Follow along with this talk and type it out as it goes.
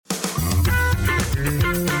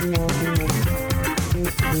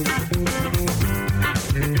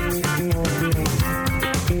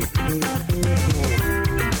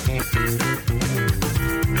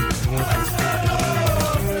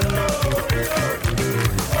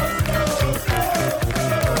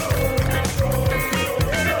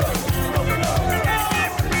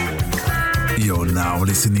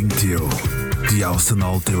the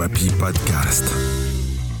Arsenal Therapy Podcast.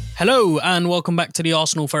 Hello and welcome back to the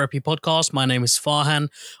Arsenal Therapy Podcast. My name is Farhan,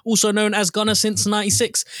 also known as Gunner since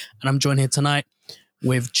 96, and I'm joined here tonight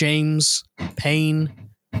with James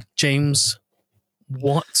Payne. James,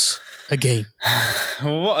 what a game.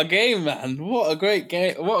 What a game, man. What a great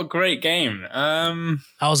game. What a great game. I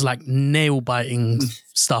was like nail-biting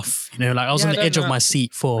stuff, I was on the edge of my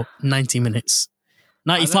seat for 90 minutes.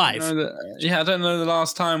 95. I don't know the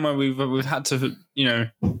last time where we've had to,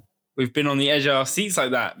 we've been on the edge of our seats like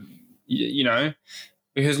that,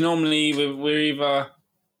 because normally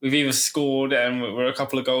we've either scored and we're a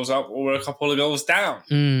couple of goals up or we're a couple of goals down.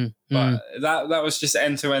 But that was just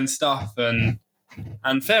end-to-end stuff, and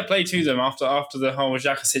fair play to them after the whole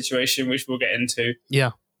Xhaka situation, which we'll get into. Yeah.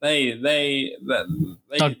 They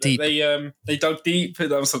dug deep. They dug deep. That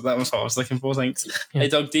was what I was looking for. Thanks. Yeah. They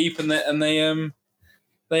dug deep and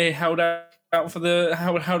they held out for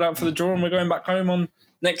the draw, and we're going back home on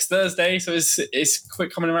next Thursday. So it's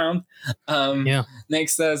quick coming around.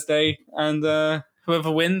 Next Thursday, and whoever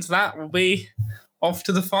wins that will be off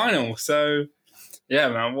to the final. So yeah,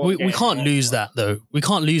 man. We can't lose that though. We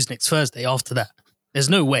can't lose next Thursday after that. There's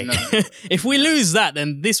no way. No. If we lose that,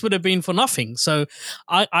 then this would have been for nothing. So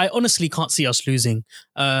I honestly can't see us losing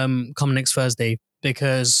come next Thursday,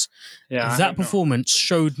 because that performance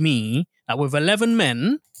showed me that with 11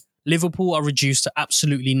 men, Liverpool are reduced to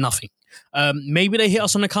absolutely nothing. Maybe they hit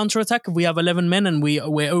us on a counter-attack if we have 11 men and we're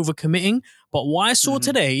overcommitting. But what I saw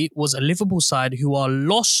today was a Liverpool side who are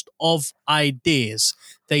lost of ideas.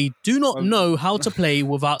 They do not know how to play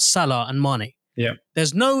without Salah and Mane. Yeah.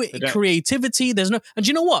 There's no creativity. And do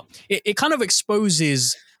you know what? It kind of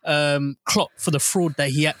exposes Klopp for the fraud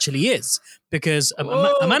that he actually is, because a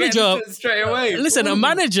manager straight away. Listen, a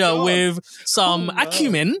manager with some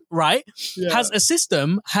acumen, right, has a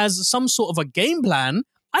system, has some sort of a game plan.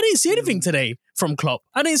 I didn't see anything today from Klopp.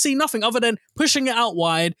 I didn't see nothing other than pushing it out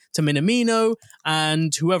wide to Minamino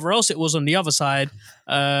and whoever else it was on the other side,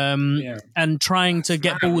 and trying to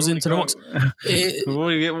get balls into the box.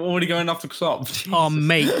 We're already going off the Klopp. Oh,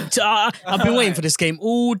 mate. I've been waiting for this game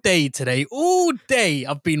all day today. All day.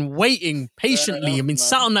 I've been waiting patiently. I've been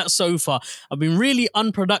sat on that sofa. I've been really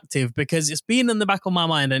unproductive because it's been in the back of my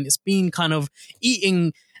mind and it's been kind of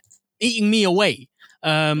eating me away.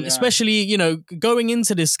 Especially, going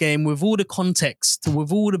into this game with all the context,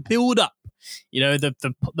 with all the build up,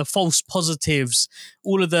 the false positives,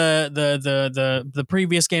 all of the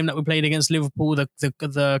previous game that we played against Liverpool,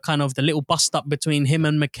 the kind of the little bust up between him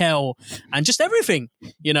and Mikel, and just everything,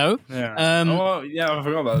 Yeah. I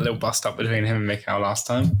forgot about the little bust up between him and Mikel last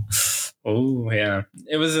time. Oh yeah,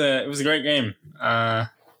 it was a great game, and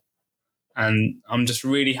I'm just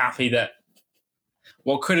really happy that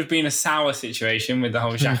what could have been a sour situation with the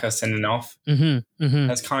whole Xhaka sending off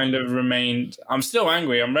has kind of remained. I'm still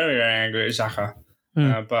angry. I'm very, very angry at Xhaka.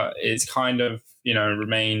 But it's kind of,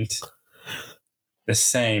 remained the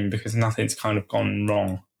same because nothing's kind of gone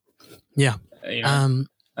wrong. Yeah. It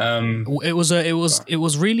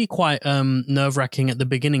was really quite nerve-wracking at the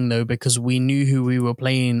beginning though, because we knew who we were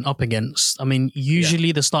playing up against. I mean,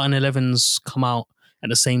 usually the starting 11s come out at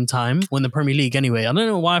the same time when the Premier League anyway. I don't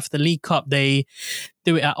know why for the League Cup they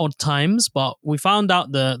do it at odd times, but we found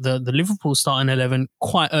out the Liverpool starting 11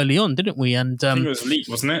 quite early on, didn't we? And I think it was leaked,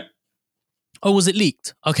 wasn't it? Oh, was it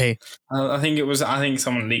leaked? Okay. I think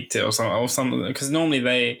someone leaked it or something, because normally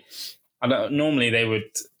they would,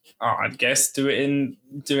 I'd guess, do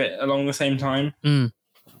it along the same time.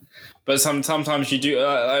 But sometimes you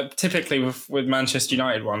do. Typically with Manchester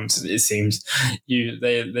United ones, it seems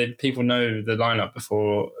they people know the lineup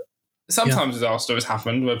before. Sometimes with Arsenal has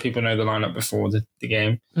happened where people know the lineup before the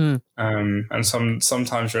game, and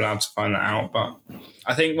sometimes you're allowed to find that out. But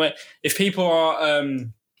I think if people are,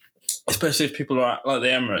 especially if people are like the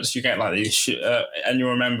Emirates, you get like these, and you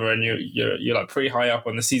remember, and you're like pretty high up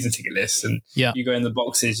on the season ticket list, and you go in the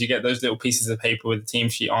boxes, you get those little pieces of paper with the team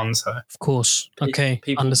sheet on. So of course, okay,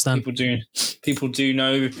 understand. People do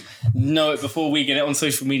know it before we get it on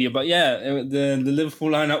social media. But yeah, the Liverpool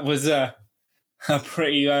lineup was a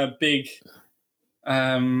pretty big.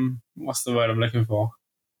 What's the word I'm looking for?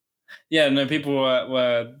 Yeah, no, people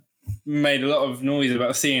were made a lot of noise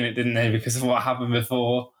about seeing it, didn't they? Because of what happened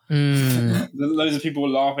before. Loads of people were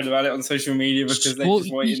laughing about it on social media because they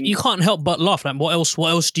just waited. You can't help but laugh. Like, what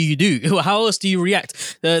else do you do? How else do you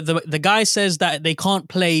react? The guy says that they can't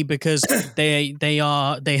play because they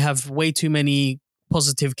have way too many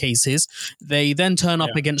positive cases. They then turn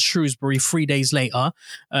up against Shrewsbury 3 days later,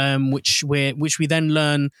 which we then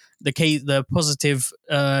learn the positive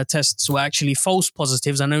tests were actually false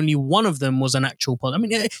positives, and only one of them was an actual positive. I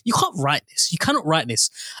mean, you can't write this. You cannot write this.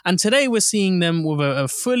 And today we're seeing them with a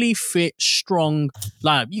fully fit, strong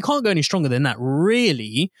lineup. You can't go any stronger than that,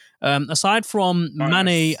 really. Aside from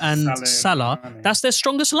Mane and Salah, that's their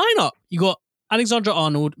strongest lineup. You got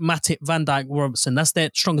Alexander-Arnold, Matip, Van Dijk, Robertson. That's their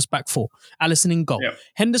strongest back four. Alisson in goal. Yep.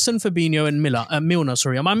 Henderson, Fabinho, and Milner.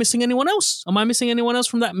 Sorry, am I missing anyone else? Am I missing anyone else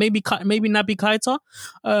from that? Maybe Naby Keita.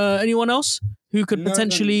 Anyone else who could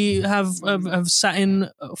potentially have sat in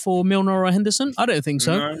for Milner or Henderson? I don't think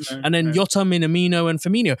so. No, and then Jota, Minamino, and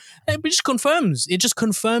Firmino. It just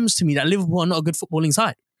confirms to me that Liverpool are not a good footballing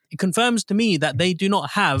side. It confirms to me that they do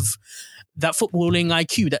not have that footballing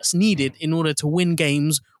IQ that's needed in order to win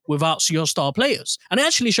games without your star players. And it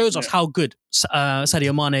actually shows us how good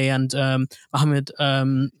Sadio Mane and Mohamed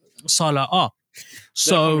Salah are.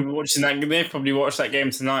 So they've probably watched that game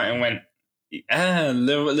tonight and went,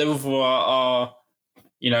 Liverpool are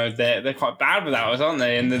they're quite bad without us, aren't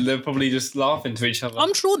they? And they're probably just laughing to each other.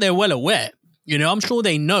 I'm sure they're well aware. I'm sure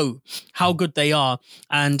they know how good they are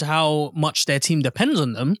and how much their team depends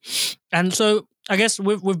on them. And so I guess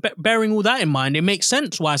with bearing all that in mind, it makes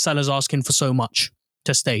sense why Salah's asking for so much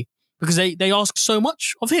to stay, because they ask so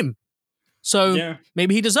much of him. So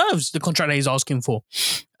maybe he deserves the contract that he's asking for.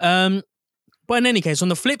 But in any case, on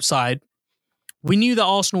the flip side, we knew that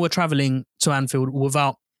Arsenal were travelling to Anfield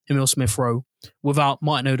without Emile Smith-Rowe, without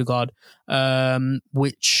Martin Odegaard,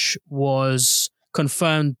 which was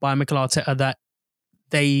confirmed by Mikel Arteta that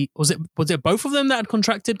was it both of them that had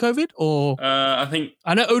contracted COVID, or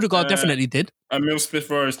I know Odegaard definitely did. Emile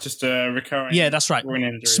Smith-Rowe is just recurring. Yeah, that's right.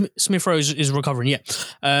 Smith-Rowe is recovering. Yeah,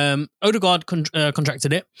 Odegaard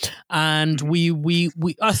contracted it, and we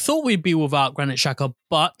I thought we'd be without Granit Xhaka,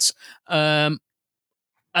 but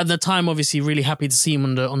at the time, obviously, really happy to see him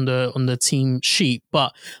on the team sheet.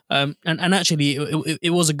 But and actually,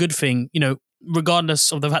 it was a good thing,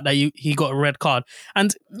 regardless of the fact that he got a red card.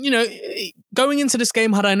 And, going into this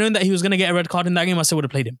game, had I known that he was going to get a red card in that game, I still would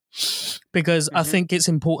have played him. Because I think it's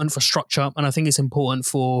important for structure, and I think it's important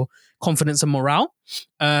for confidence and morale.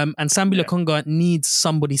 And Sambi Lokonga needs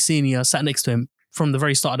somebody senior sat next to him from the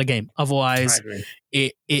very start of the game. Otherwise,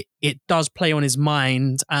 it does play on his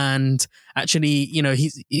mind. And actually,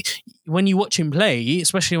 when you watch him play,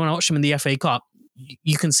 especially when I watch him in the FA Cup,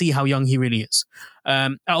 you can see how young he really is.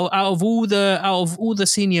 Out of all the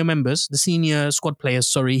senior members, the senior squad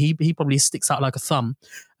players, he probably sticks out like a thumb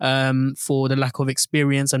for the lack of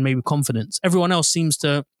experience and maybe confidence. Everyone else seems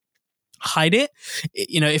to hide it.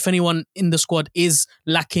 If anyone in the squad is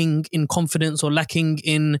lacking in confidence or lacking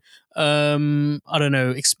in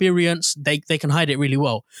experience, they can hide it really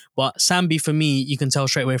well. But Sambi, for me, you can tell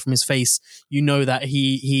straight away from his face, that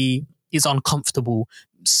he is uncomfortable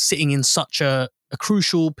sitting in such a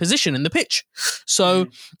crucial position in the pitch. So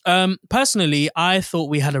personally, I thought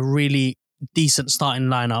we had a really decent starting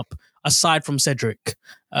lineup aside from Cedric,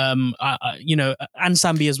 and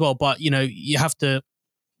Sambi as well. But you have to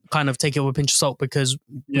kind of take it with a pinch of salt because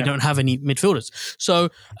we don't have any midfielders. So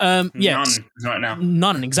none right now.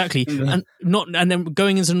 None exactly, and then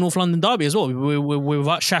going into the North London derby as well. We're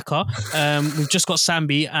without Xhaka. We've just got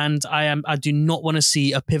Sambi, and I do not want to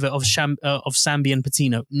see a pivot of Sambi and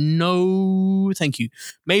Patino. No, thank you.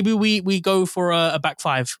 Maybe we go for a back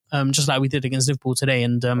five, just like we did against Liverpool today,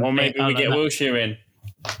 and or maybe we get Wilshere in.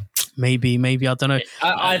 Maybe I don't know.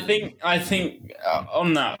 I think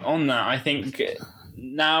on that I think.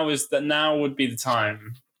 Now would be the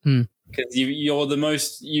time because you're the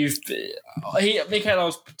most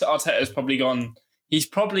Mikel Arteta's probably gone. He's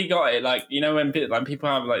probably got it when people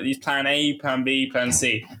have these plan A, plan B, plan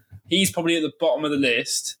C. He's probably at the bottom of the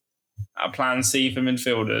list at plan C for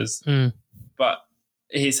midfielders, but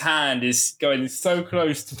his hand is going so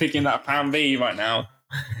close to picking that plan B right now.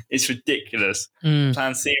 It's ridiculous.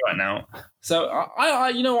 Plan C right now. So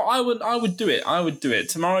I would do it. I would do it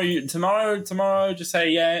tomorrow. Just say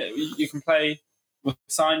you can play. We'll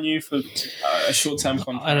sign you for a short-term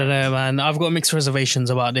contract. I don't know, man. I've got mixed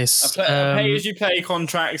reservations about this. A pay-as-you-play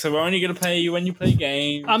contract, so we're only going to pay you when you play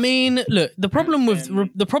games. I mean, look, the problem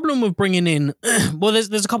with bringing in, well,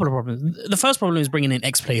 there's a couple of problems. The first problem is bringing in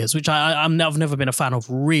ex-players, which I've never been a fan of,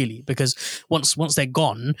 really, because once they're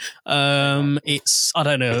gone, it's, I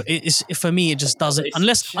don't know, it's for me it just doesn't,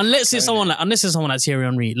 unless it's someone like Thierry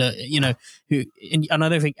Henry, who, and I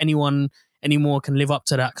don't think anyone anymore can live up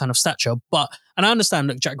to that kind of stature. And I understand,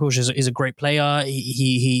 look, Jack Grealish is a great player.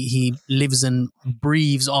 He lives and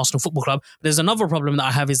breathes Arsenal Football Club. But there's another problem that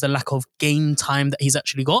I have is the lack of game time that he's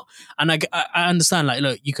actually got. And I understand, like,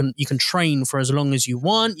 look, you can train for as long as you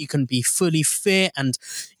want. You can be fully fit and,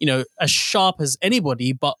 as sharp as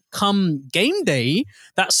anybody. But come game day,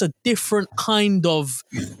 that's a different kind of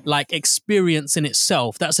like experience in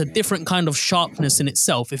itself. That's a different kind of sharpness in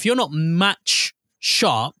itself. If you're not match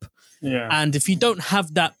sharp, and if you don't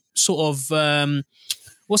have that sort of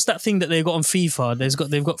what's that thing that they've got on FIFA?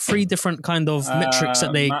 They've got 3 different kind of metrics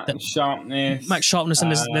that max sharpness,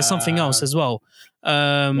 and there's something else as well.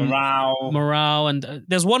 Morale, and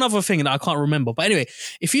there's one other thing that I can't remember. But anyway,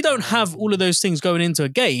 if you don't have all of those things going into a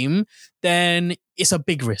game, then it's a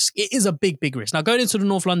big risk. It is a big risk. Now, going into the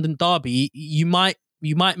North London derby, you might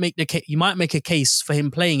make a case for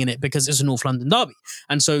him playing in it because it's a North London derby,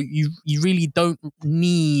 and so you really don't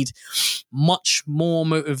need much more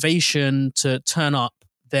motivation to turn up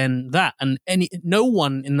than that. And no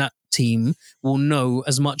one in that team will know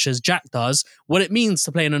as much as Jack does what it means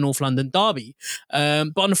to play in a North London derby.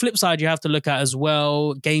 But on the flip side, you have to look at as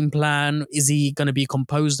well game plan. Is he going to be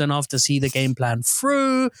composed enough to see the game plan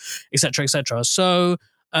through, etc., etc. So.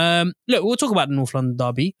 Look, we'll talk about the North London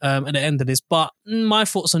derby at the end of this, but my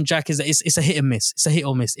thoughts on Jack is that it's a hit and miss. It's a hit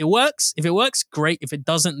or miss. It works. If it works, great. If it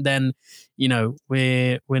doesn't, then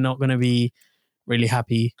we're not going to be really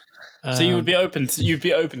happy. So you'd be open to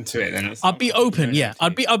it then? I'd be open, yeah.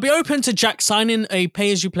 I'd be open to Jack signing a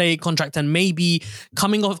pay-as-you-play contract and maybe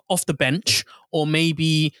coming off the bench, or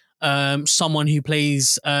maybe someone who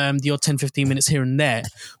plays the odd 10-15 minutes here and there.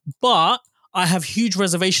 But I have huge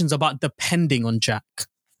reservations about depending on Jack.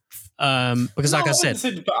 Because like I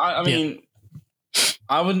said, I mean,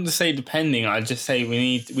 I wouldn't say depending. I'd just say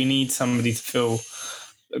we need somebody to fill,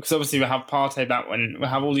 because obviously we have Partey back we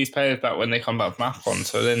have all these players back when they come back from AFCON,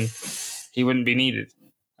 so then he wouldn't be needed.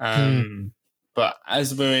 But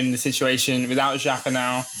as we're in the situation without Xhaka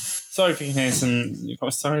now, sorry if you can hear some.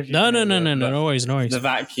 No worries. The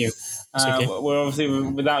vacuum. Okay. We're obviously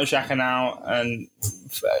without Xhaka now, and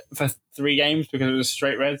for 3 games because it was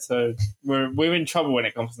straight red. So we're in trouble when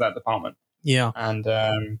it comes to that department. Yeah,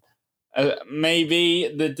 and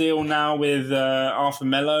maybe the deal now with Arthur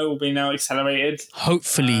Melo will be now accelerated.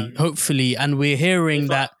 Hopefully, and we're hearing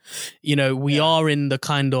that we are in the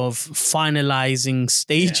kind of finalizing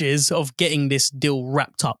stages of getting this deal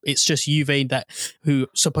wrapped up. It's just Juve who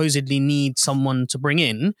supposedly need someone to bring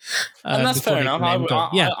in, and that's fair enough. I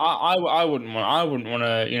wouldn't want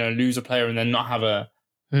to lose a player and then not have a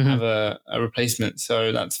replacement,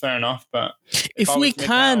 so that's fair enough. But if we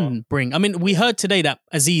can bring, I mean, we heard today that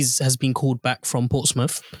Aziz has been called back from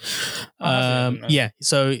Portsmouth.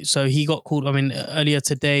 So he got called. I mean, earlier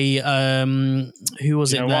today, who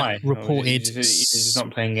was it that reported he's just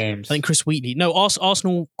not playing games? I think Chris Wheatley. No,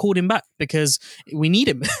 Arsenal called him back because we need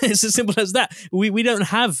him. It's as simple as that. We don't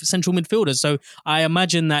have central midfielders, so I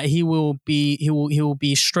imagine that he will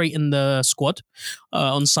be straight in the squad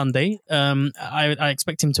on Sunday. I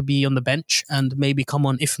expect him to be on the bench and maybe come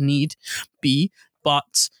on if need be,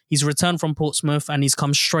 but he's returned from Portsmouth and he's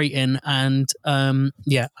come straight in, and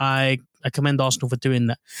I commend Arsenal for doing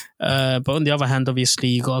that. But on the other hand, obviously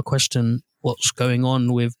you got to question what's going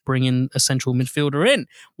on with bringing a central midfielder in.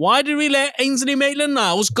 Why did we let Ainsley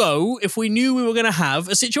Maitland-Niles go if we knew we were going to have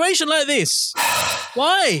a situation like this?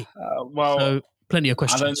 Why? So plenty of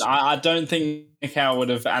questions. I don't think Mikel would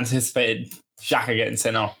have anticipated Xhaka getting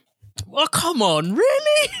sent off. Oh, come on,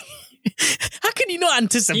 really? How can you not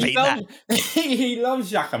anticipate that? He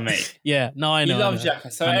loves Xhaka, mate. Yeah, no, I know. He loves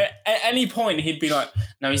Xhaka. So at any point, he'd be like,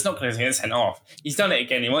 no, he's not going to get sent off. He's done it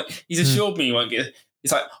again. He's assured me he won't get...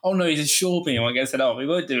 He's like, oh no, he's assured me he won't get sent off. He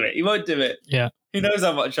won't do it. Yeah. He knows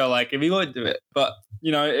how much I like him. He won't do it. But,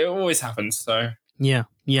 it always happens, so... Yeah.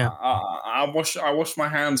 I wash my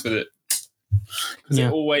hands with it. Because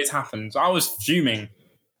it always happens. I was fuming.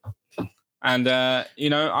 And, I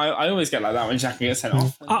always get like that when Xhaka gets sent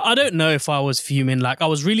off. I don't know if I was fuming. Like, I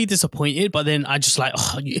was really disappointed, but then I just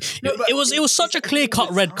it was such a clear-cut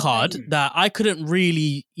red card that I couldn't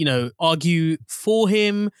really, argue for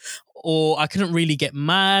him, or I couldn't really get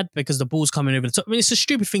mad because the ball's coming over the top. I mean, it's a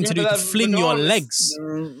stupid thing to do, to fling your legs.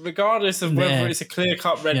 Regardless of whether it's a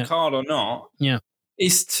clear-cut red card or not,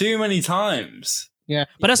 it's too many times. Yeah,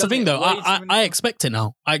 but that's the thing, though. I expect it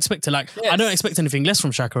now. I expect it. I don't expect anything less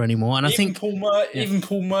from Xhaka anymore. And even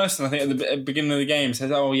Paul Merson, I think at the beginning of the game says,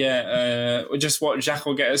 "Oh yeah, just what Xhaka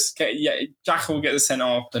will get us. Xhaka will get us sent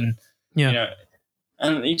off," and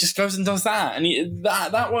and he just goes and does that, and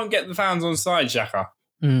that won't get the fans on side, Xhaka.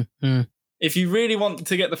 If you really want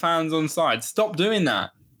to get the fans on side, stop doing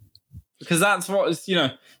that. because that's what is,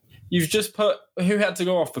 you've just put who had to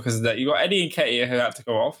go off because of that. You got Eddie Nketiah who had to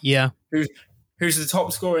go off. Yeah. Who's the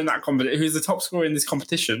top scorer in that competition? Who's the top scorer in this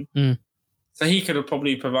competition? So he could have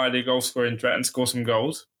probably provided goal scoring threat and score some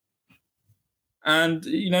goals. And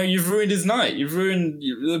you've ruined his night. You've ruined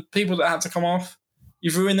the people that had to come off.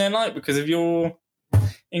 You've ruined their night because of your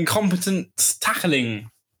incompetent tackling.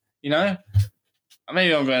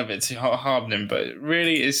 Maybe I'm going a bit too hard on him, but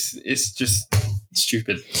really, it's just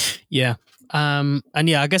stupid. Yeah. And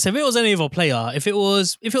yeah, I guess if it was any other player, if it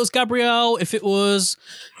was Gabriel, if it was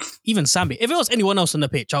even Sambi, if it was anyone else on the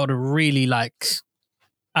pitch, I would have really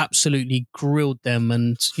absolutely grilled them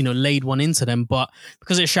and laid one into them. But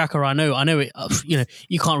because it's Xhaka, I know it.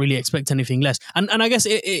 You can't really expect anything less. And I guess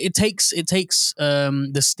it takes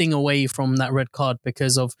the sting away from that red card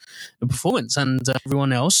because of the performance and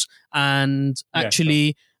everyone else. And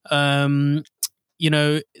actually,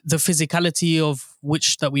 the physicality of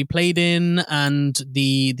which that we played in and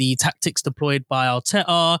the tactics deployed by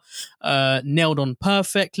Arteta, nailed on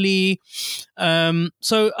perfectly.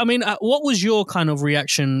 So, I mean, what was your kind of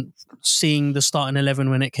reaction seeing the starting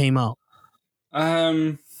 11 when it came out? How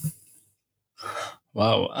did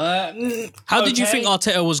you think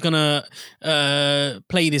Arteta was gonna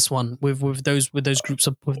play this one with those groups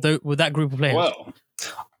with that group of players? Well,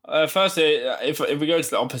 firstly, if we go to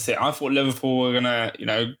the opposite, I thought Liverpool were gonna,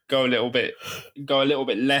 go a little bit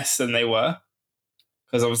less than they were,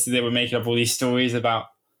 because obviously they were making up all these stories about.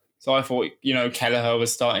 So I thought, Kelleher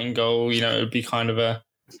was starting goal. It would be kind of a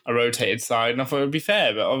rotated side, and I thought it would be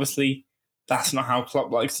fair. But obviously, that's not how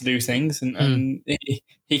Klopp likes to do things, and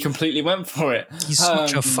he completely went for it. He's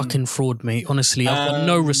such a fucking fraud, mate. Honestly, I've got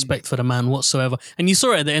no respect for the man whatsoever. And you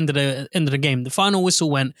saw it at the end of the game. The final whistle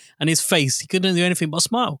went, and his face, he couldn't do anything but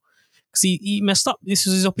smile because he messed up. This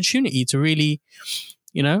was his opportunity to really,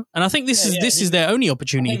 And I think this is their only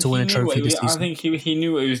opportunity to win a trophy this season. I think he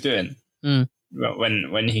knew what he was doing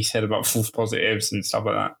when he said about false positives and stuff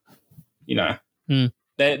like that.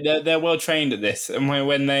 They're well trained at this, and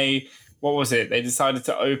when they. What was it? They decided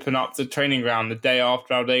to open up the training ground the day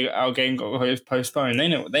after our game got postponed. They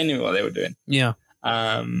knew what they were doing. Yeah.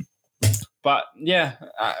 But yeah,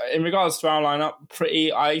 in regards to our lineup,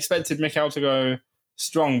 I expected Mikel to go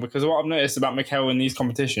strong because what I've noticed about Mikel in these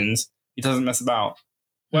competitions, he doesn't mess about.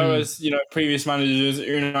 Whereas previous managers,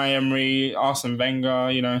 Unai Emery, Arsene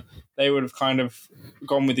Wenger, they would have kind of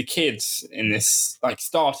gone with the kids in this,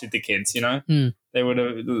 started the kids. They would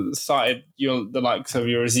have started the likes of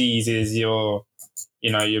your Azizes, your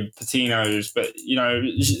Patinos, but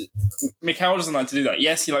Mikel doesn't like to do that.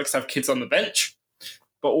 Yes, he likes to have kids on the bench,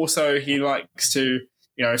 but also he likes to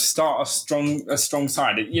start a strong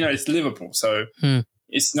side. It's Liverpool, so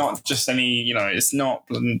it's not just any it's not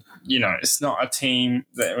a team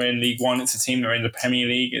that are in League One. It's a team that are in the Premier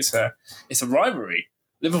League. It's a rivalry.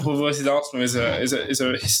 Liverpool versus Arsenal is a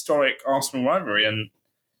historic Arsenal rivalry, and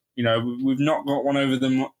we've not got one over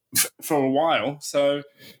them for a while. So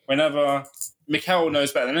whenever Mikel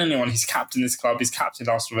knows better than anyone, he's captained this club. He's captained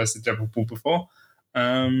Arsenal versus Liverpool before.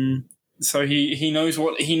 So he knows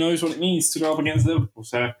what it means to go up against Liverpool.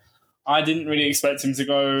 So I didn't really expect him to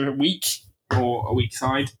go weak or a weak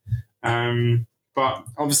side. But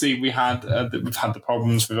obviously we've had the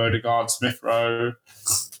problems with Odegaard, Smith Rowe,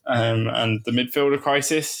 and the midfielder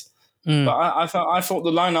crisis. But I thought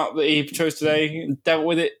the lineup that he chose today dealt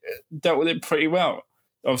with it pretty well.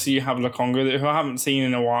 Obviously, you have Lokonga, who I haven't seen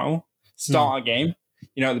in a while, start a game.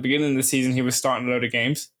 At the beginning of the season, he was starting a load of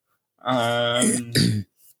games. But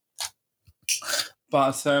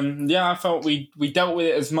I felt we dealt with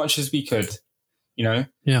it as much as we could. Yeah,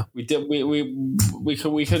 we did.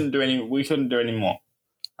 We couldn't do any more.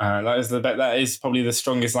 That is probably the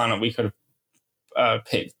strongest lineup we could have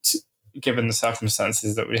picked, given the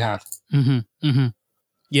circumstances that we had.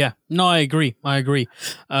 Yeah, no, I agree.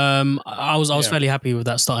 I was fairly happy with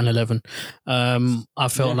that starting 11. I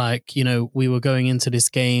felt like, we were going into this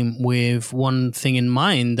game with one thing in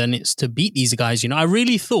mind, and it's to beat these guys. I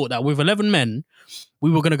really thought that with 11 men,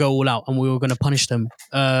 we were going to go all out and we were going to punish them.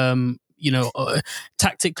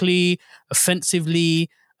 Tactically, offensively,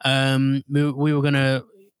 we were going to,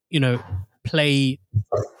 play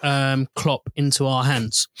Klopp into our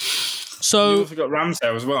hands. So you also got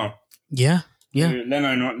Ramsdale as well. Yeah.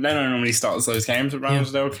 Leno normally starts those games, but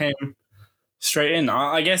Ramsdale came straight in.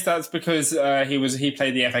 I guess that's because he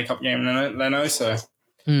played the FA Cup game, Leno. So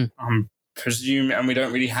I'm presuming, and we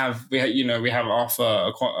don't really have we have Arthur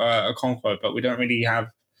a Okonkwo, but we don't really have.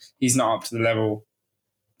 He's not up to the level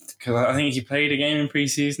because I think he played a game in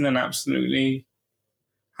pre-season and absolutely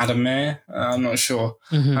Adamir. I'm not sure,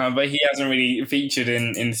 but he hasn't really featured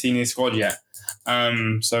in the senior squad yet.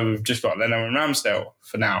 So we've just got Leno and Ramsdale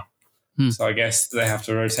for now. So I guess they have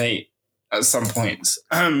to rotate at some points.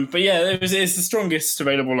 But yeah, it's the strongest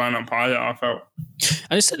available lineup I felt.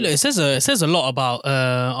 And it says a lot about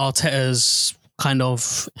Arteta's kind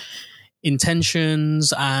of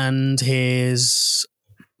intentions and his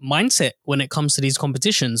mindset when it comes to these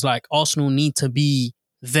competitions. Like, Arsenal need to be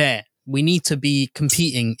there. We need to be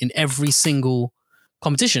competing in every single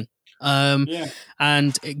competition. And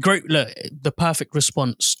great, look, the perfect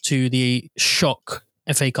response to the shock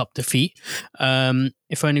FA Cup defeat.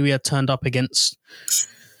 If only we had turned up against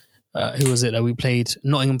who was it that we played?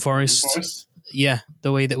 Nottingham Forest. Yeah,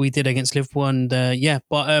 the way that we did against Liverpool, and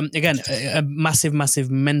but again, a massive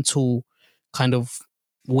mental kind of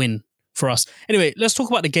win for us. Anyway, let's talk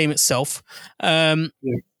about the game itself.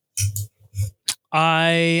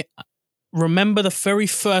 I remember the very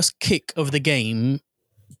first kick of the game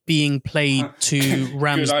being played to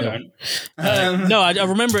Ramsdale. I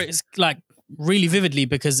remember it's like really vividly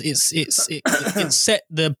because it set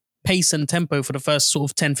the pace and tempo for the first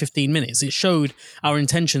sort of 10-15 minutes. It showed our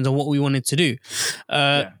intentions and what we wanted to do.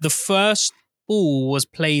 The first ball was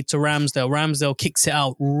played to Ramsdale. Ramsdale kicks it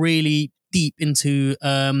out really deep into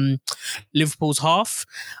Liverpool's half,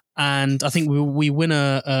 and I think we win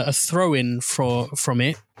a throw-in from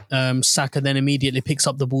it. Saka then immediately picks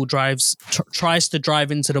up the ball, tries to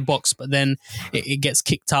drive into the box, but then it gets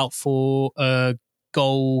kicked out for a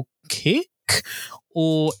goal kick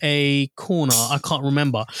or a corner. I can't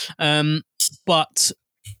remember. But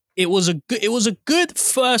it was a good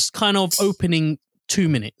first kind of opening 2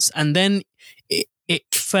 minutes, and then it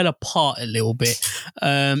fell apart a little bit.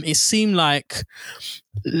 It seemed like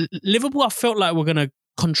Liverpool, I felt like we're going to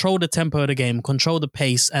control the tempo of the game, control the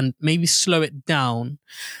pace, and maybe slow it down,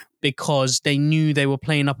 because they knew they were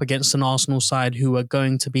playing up against an Arsenal side who were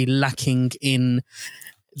going to be lacking in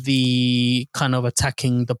the kind of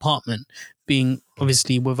attacking department, being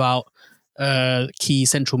obviously without key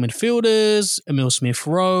central midfielders, Emil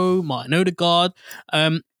Smith-Rowe, Martin Odegaard.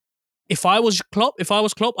 If I was Klopp,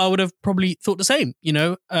 I would have probably thought the same.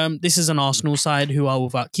 This is an Arsenal side who are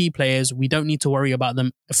without key players. We don't need to worry about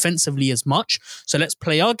them offensively as much. So let's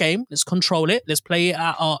play our game. Let's control it. Let's play it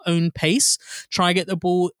at our own pace. Try and get the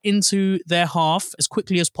ball into their half as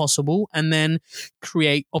quickly as possible, and then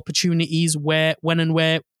create opportunities when and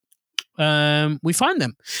where we find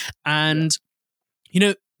them. And,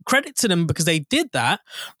 credit to them because they did that.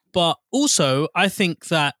 But also, I think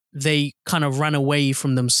that they kind of ran away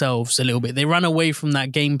from themselves a little bit. They ran away from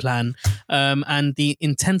that game plan, and the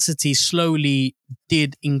intensity slowly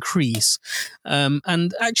did increase.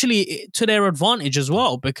 And actually, to their advantage as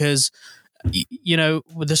well, because,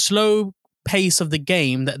 with the slow pace of the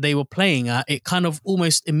game that they were playing at, it kind of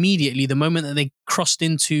almost immediately, the moment that they crossed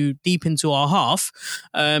deep into our half,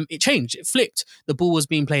 it changed. It flipped. The ball was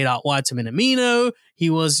being played out wide to Minamino. He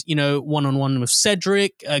was, one-on-one with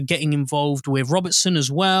Cedric, getting involved with Robertson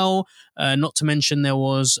as well. Not to mention there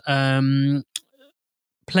was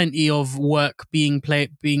plenty of work being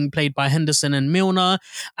played by Henderson and Milner.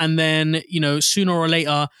 And then, sooner or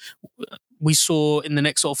later, we saw in the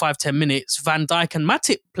next sort of 5-10 minutes, Van Dijk and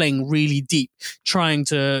Matip playing really deep, trying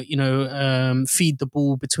to, feed the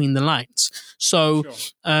ball between the lines. So,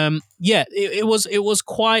 it was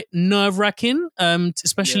quite nerve-wracking,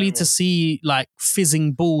 especially to see like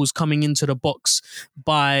fizzing balls coming into the box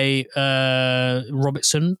by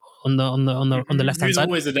Robertson on the left hand side.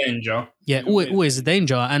 Always a danger. Yeah, always a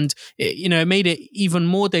danger, and it made it even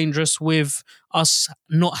more dangerous with us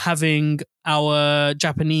not having our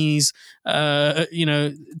Japanese,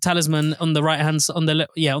 talisman on the right hand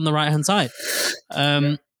side.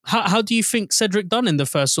 How do you think Cedric done in the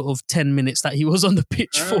first sort of 10 minutes that he was on the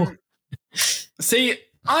pitch for? See,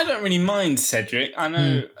 I don't really mind Cedric. I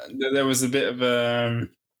know that there was a bit of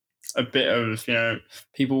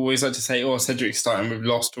people always like to say, "Oh, Cedric's starting, we've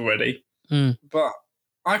lost already." But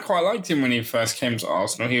I quite liked him when he first came to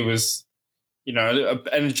Arsenal. He was,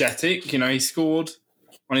 energetic. He scored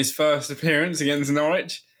on his first appearance against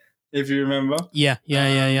Norwich, if you remember. Yeah.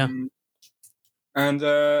 And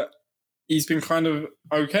he's been kind of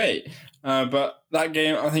okay. But that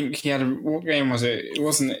game, I think he had what game was it? It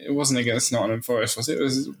wasn't against Nottingham Forest, was it? It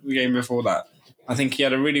was the game before that. I think he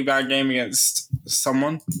had a really bad game against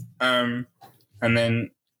someone. And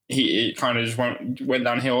then he kind of just went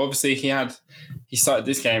downhill. Obviously, he started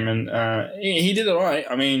this game and he did all right.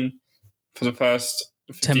 I mean, for the first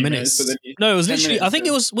 10 minutes. But then No, it was literally, I think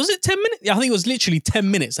it was it 10 minutes? Yeah, I think it was literally 10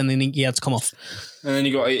 minutes and then he had to come off. And then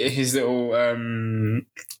he got his little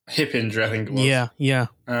hip injury, I think it was. Yeah.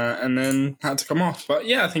 And then had to come off. But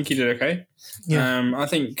yeah, I think he did okay. Yeah. I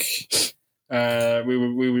think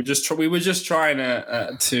we were just trying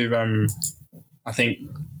to I think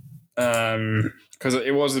because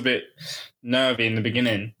it was a bit nervy in the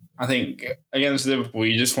beginning. I think against Liverpool,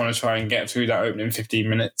 you just want to try and get through that opening 15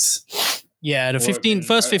 minutes. Yeah, the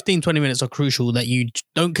first 15, 20 minutes are crucial, that you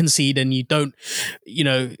don't concede and you don't,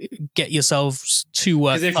 get yourselves too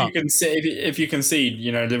worked up. If you concede,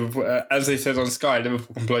 Liverpool, as they said on Sky,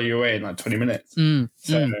 Liverpool can blow you away in like 20 minutes. And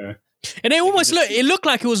it almost looked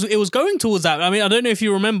like it was going towards that. I mean, I don't know if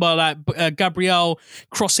you remember, like Gabriel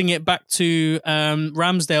crossing it back to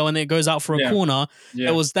Ramsdale and it goes out for a corner. Yeah.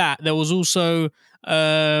 There was that. There was also.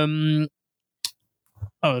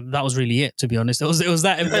 That was really it, to be honest. There was that.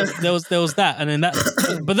 There was that, and then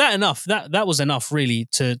that. But that was enough, really,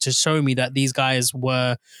 to show me that these guys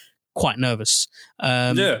were quite nervous.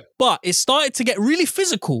 But it started to get really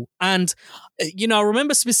physical, and I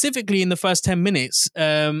remember specifically in the first 10 minutes,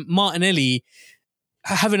 Martinelli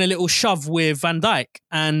having a little shove with Van Dijk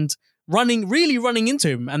and really running into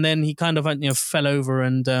him, and then he kind of fell over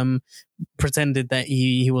and pretended that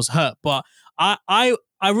he was hurt. But I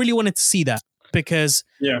really wanted to see that. Because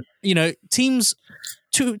teams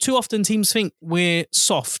too often think we're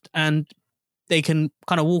soft and they can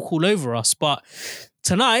kind of walk all over us. But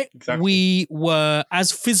tonight we were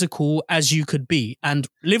as physical as you could be, and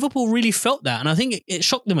Liverpool really felt that, and I think it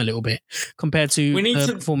shocked them a little bit compared to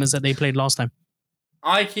the performance that they played last time.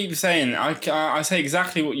 I keep saying I say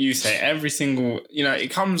exactly what you say every single. It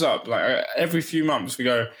comes up like every few months. We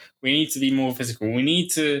go, we need to be more physical. We need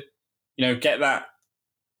to get that.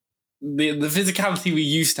 The physicality we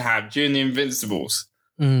used to have during the Invincibles.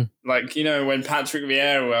 Like, when Patrick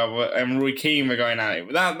Vieira and Roy Keane were going at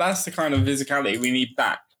it. That's the kind of physicality we need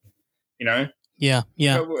back, Yeah.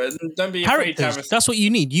 Don't be characters, afraid to have that's what you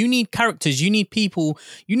need. You need characters. You need people.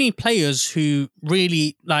 You need players who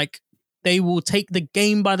really, they will take the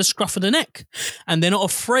game by the scruff of the neck and they're not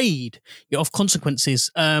afraid of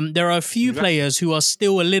consequences. There are a few players who are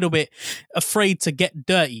still a little bit afraid to get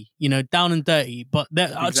dirty, down and dirty. But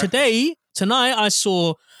tonight, I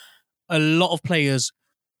saw a lot of players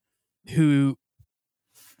who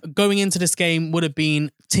going into this game would have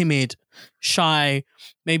been timid, shy,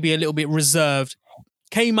 maybe a little bit reserved,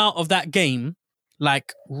 came out of that game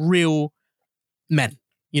like real men,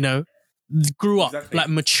 grew up,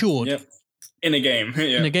 matured. Yep. In a game.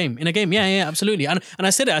 In a game. Yeah, absolutely. And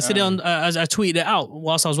I said it. As I tweeted it out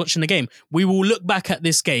whilst I was watching the game. We will look back at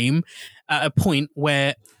this game at a point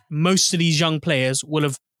where most of these young players will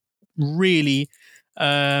have really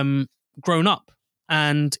grown up,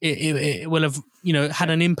 and it will have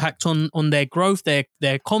had an impact on their growth,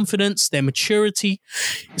 their confidence, their maturity.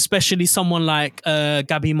 Especially someone like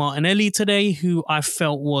Gabby Martinelli today, who I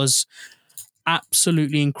felt was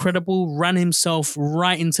absolutely incredible, ran himself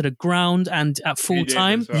right into the ground, and at full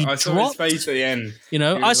time he dropped. Saw his face at the end.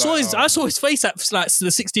 I saw his face at the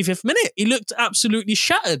 65th minute. He looked absolutely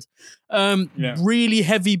shattered. Really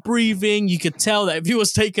heavy breathing. You could tell that if he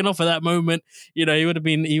was taken off at that moment, he would have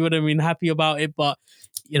been happy about it. But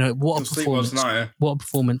what a performance! What a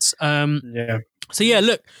performance! So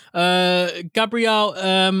look, Gabriel.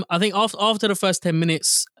 I think after the first 10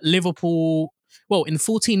 minutes, Liverpool. Well, in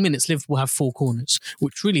 14 minutes, Liverpool have 4 corners,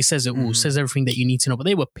 which really says it all, says everything that you need to know. But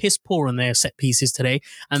they were piss poor on their set pieces today,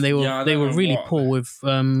 and they were really poor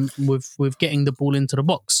with getting the ball into the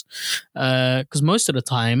box. Because most of the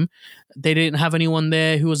time, they didn't have anyone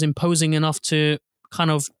there who was imposing enough to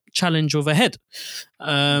kind of challenge overhead.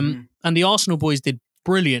 And the Arsenal boys did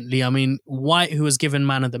brilliantly. I mean, White, who was given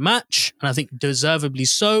man of the match, and I think deservedly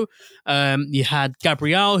so. You had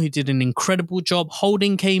Gabriel, who did an incredible job.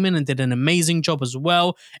 Holding came in and did an amazing job as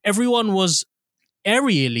well. Everyone was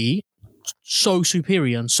aerially so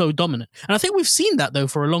superior and so dominant. And I think we've seen that, though,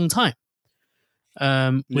 for a long time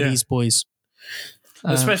with these boys.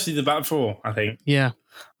 Especially the back four, I think. Yeah.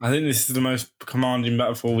 I think this is the most commanding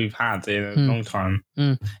back four we've had in a long time.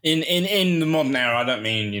 In the modern era, I don't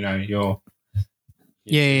mean, your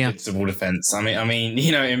invincible defence. I mean,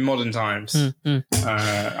 in modern times, I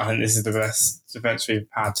think this is the best defence we've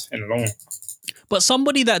had in a long. But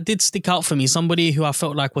somebody that did stick out for me, somebody who I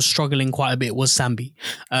felt like was struggling quite a bit, was Sambi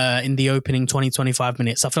in the opening 20-25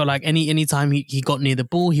 minutes. I felt like any time he got near the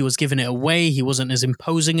ball, he was giving it away. He wasn't as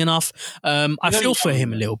imposing enough. I feel for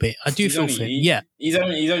him a little bit. I do feel for him. Yeah, he's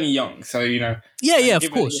only young, so Yeah,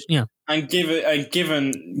 of course. Yeah. And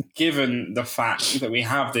given the fact that we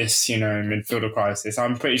have this, midfielder crisis,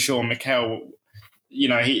 I'm pretty sure Mikel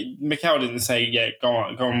Mikel didn't say, yeah, go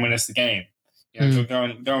on, win us the game. Go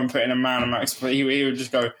and put in a man and max. But he would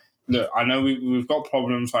just go, look, I know we've got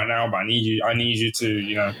problems right now, but I need you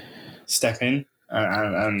to, step in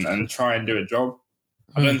and try and do a job.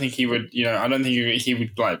 I don't think he would, I don't think he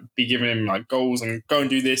would like be giving him like goals and go and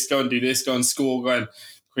do this, go and score, go and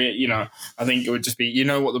create. I think it would just be,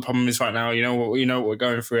 what the problem is right now. What we're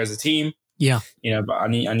going through as a team. Yeah. But I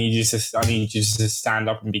need you to stand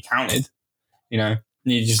up and be counted. Need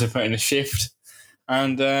you to put in a shift,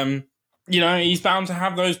 and he's bound to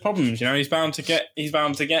have those problems. He's bound to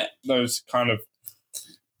get those kind of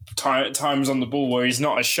times on the ball where he's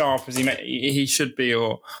not as sharp as he should be,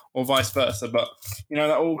 or vice versa. But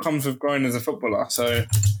that all comes with growing as a footballer. So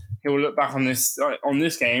he'll look back on this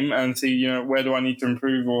game and see where do I need to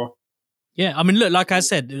improve. Or yeah, I mean, look, like I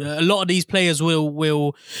said, a lot of these players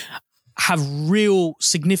will have real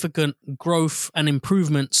significant growth and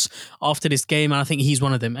improvements after this game, and I think he's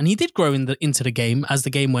one of them. And he did grow into the game as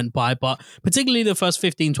the game went by, but particularly the first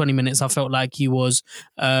 15-20 minutes, I felt like he was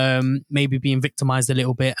maybe being victimized a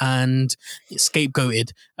little bit and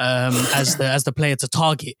scapegoated as the player to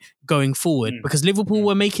target going forward, because Liverpool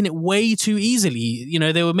were making it way too easily.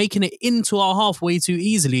 They were making it into our half way too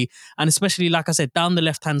easily, and especially, like I said, down the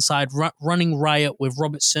left-hand side, running riot with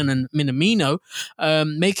Robertson and Minamino,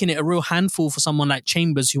 making it a real handful for someone like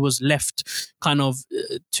Chambers, who was left kind of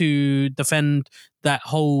to defend that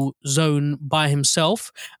whole zone by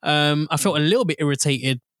himself. I felt a little bit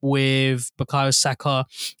irritated with Bukayo Saka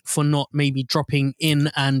for not maybe dropping in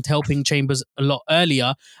and helping Chambers a lot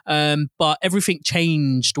earlier. But everything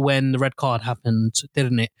changed when the red card happened,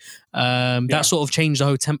 didn't it? That sort of changed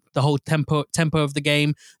the whole tempo of the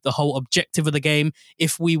game, the whole objective of the game.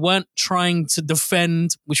 If we weren't trying to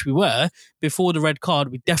defend, which we were, before the red card,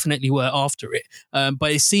 we definitely were after it.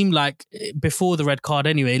 But it seemed like before the red card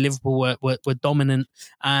anyway, Liverpool were dominant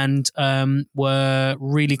and were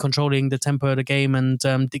really controlling the tempo of the game and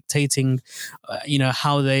dictating,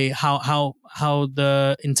 how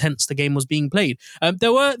the intense the game was being played.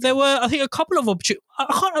 There were I think a couple of opportunities.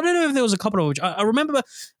 I don't know if there was a couple of. I remember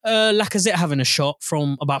Lacazette having a shot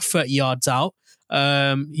from about 30 yards out.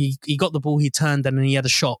 He got the ball, he turned, and then he had a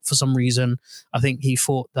shot for some reason. I think he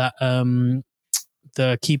thought that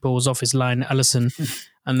the keeper was off his line, Alisson,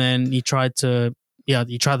 and then he tried the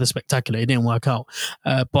spectacular. It didn't work out.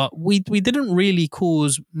 But we didn't really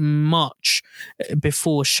cause much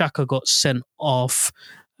before Xhaka got sent off,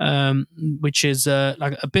 which is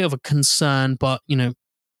like a bit of a concern. But have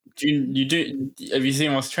you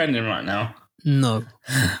seen what's trending right now? No.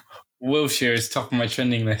 Wilshere is top of my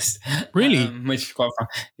trending list. Really? Which is quite fun.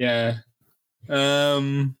 Yeah.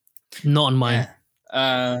 Not on mine.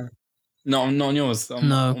 Yeah. Not on yours.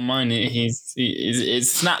 No. On mine, it's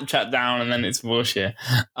Snapchat down and then it's Wilshere.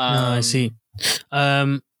 No, I see.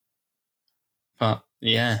 But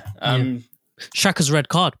yeah. Xhaka's red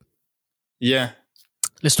card. Yeah.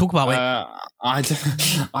 Let's talk about it. I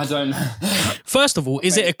don't know. First of all,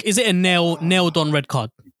 is it a nailed on red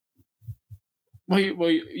card? Well,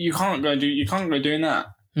 you can't go doing that.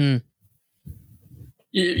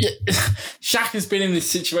 Shaq has been in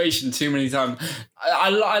this situation too many times.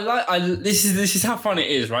 This is how fun it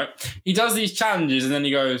is, right? He does these challenges and then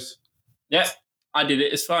he goes, "Yep, I did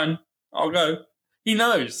it. It's fine. I'll go." He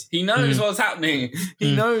knows what's happening.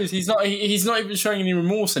 He knows he's not even showing any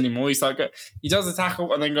remorse anymore. He's like, he does the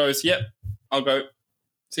tackle and then goes, "Yep, I'll go.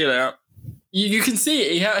 See you later." You can see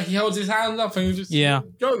it. He holds his hands up and just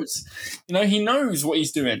goes. He knows what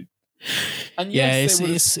he's doing. And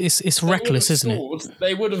it's reckless, isn't it?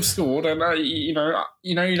 They would have scored, and you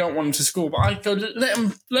don't want him to score, but I go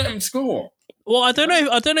let him score. Well, I don't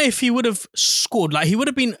know if he would have scored. Like he would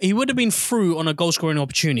have been through on a goal scoring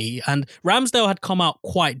opportunity, and Ramsdale had come out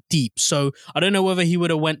quite deep. So I don't know whether he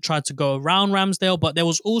would have tried to go around Ramsdale, but there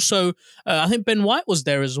was also I think Ben White was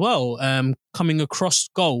there as well, coming across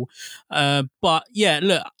goal. But yeah,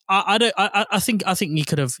 look, I think he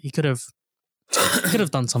could have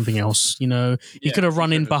done something else, He could have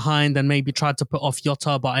run in behind and maybe tried to put off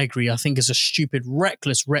Jota, but I agree. I think it's a stupid,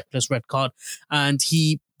 reckless red card. And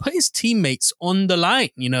he put his teammates on the line,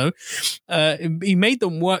 He made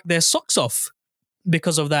them work their socks off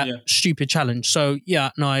because of that stupid challenge. So,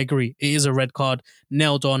 I agree. It is a red card,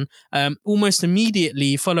 nailed on. Almost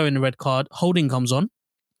immediately following the red card, Holding comes on.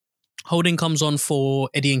 Holding comes on for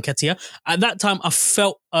Eddie Nketiah. At that time, I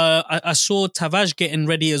felt I saw Tavares getting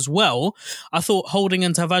ready as well. I thought Holding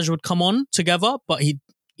and Tavares would come on together, but he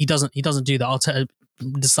doesn't do that.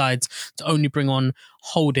 decides to only bring on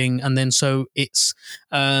Holding, and then so it's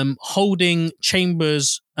Holding,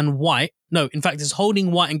 Chambers, and White. No, in fact, it's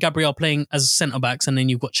Holding, White, and Gabriel playing as centre backs, and then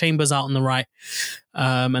you've got Chambers out on the right,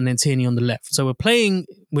 and then Tierney on the left. So we're playing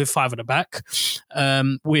with 5 at the back,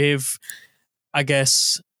 with, I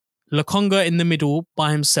guess, Lokonga in the middle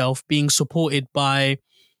by himself, being supported by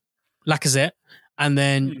Lacazette, and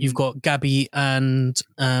then you've got Gabby and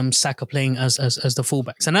Saka playing as the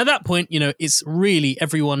fullbacks. And at that point, it's really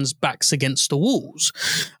everyone's backs against the walls.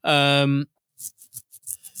 The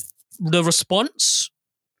response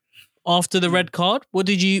after the red card,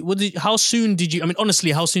 how soon did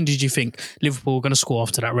you think Liverpool were going to score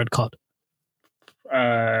after that red card?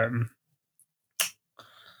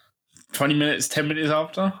 20 minutes, 10 minutes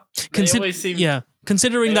after.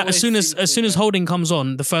 Considering that as soon as Holding comes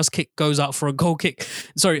on, the first kick goes out for a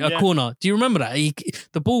corner. Do you remember that?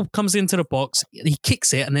 The ball comes into the box, he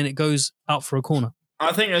kicks it, and then it goes out for a corner.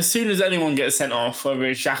 I think as soon as anyone gets sent off, whether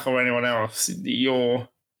it's Xhaka or anyone else, you're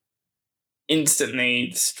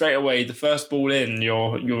instantly, straight away, the first ball in,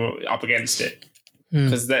 you're up against it.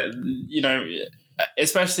 Because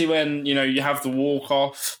especially when, you have the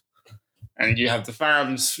walk-off, and you have the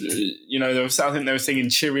fans, I think they were singing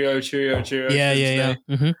cheerio, cheerio, cheerio. Yeah.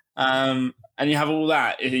 Mm-hmm. And you have all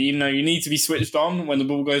that. You need to be switched on when the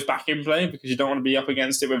ball goes back in play because you don't want to be up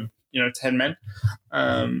against it with 10 men.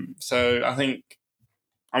 So I think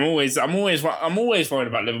I'm always worried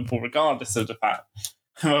about Liverpool, regardless of the fact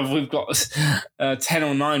whether we've got 10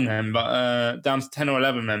 or 9 men, but down to 10 or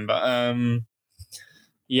 11 men. But I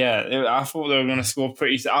thought they were going to score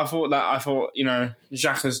pretty. I thought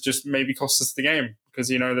Xhaka's just maybe cost us the game because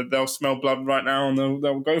that they'll smell blood right now and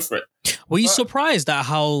they'll go for it. Were you surprised at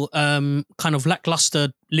how kind of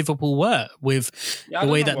lackluster Liverpool were with the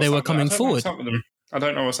way that they were coming forward? I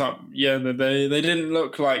don't know what's up. Yeah, they didn't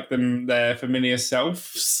look like their familiar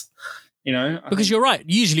selves. Because you're right.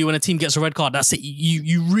 Usually when a team gets a red card, that's it.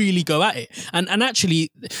 You really go at it. And actually,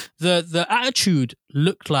 the attitude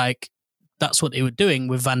looked like that's what they were doing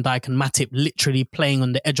with Van Dijk and Matip literally playing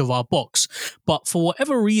on the edge of our box. But for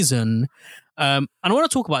whatever reason, and I want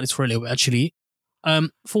to talk about this for a little bit actually.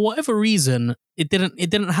 For whatever reason, it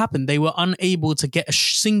didn't happen. They were unable to get a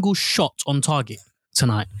single shot on target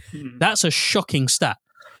tonight. That's a shocking stat.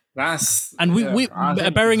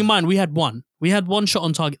 Bearing in mind we had one. We had one shot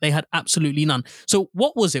on target. They had absolutely none. So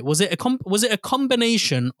what was it? Was it a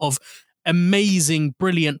combination of amazing,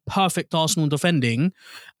 brilliant, perfect Arsenal defending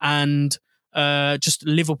and just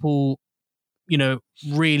Liverpool,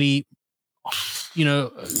 really,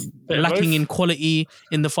 lacking in quality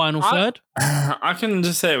in the final third? I can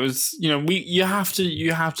just say it was, you have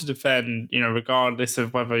to defend, regardless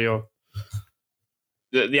of whether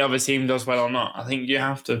the other team does well or not. I think you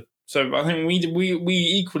have to. So I think we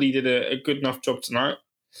equally did a good enough job tonight.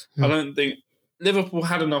 I don't think Liverpool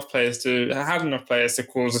had enough players to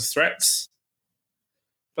cause us threats,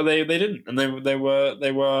 but they didn't, and they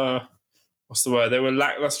were what's the word? They were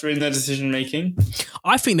lackluster in their decision making.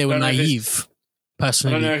 I think they were naive.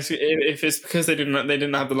 Personally, I don't know if it's because they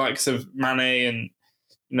didn't have the likes of Mane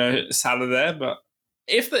and Salah there, but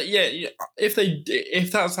if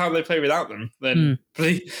that's how they play without them, then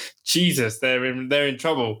Jesus, they're in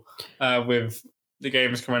trouble with the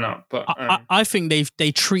games coming up. But I think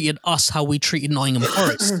they treated us how we treated Nottingham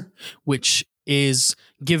Forest, which is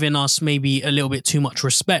giving us maybe a little bit too much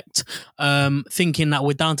respect, thinking that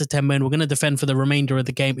we're down to 10 men, we're going to defend for the remainder of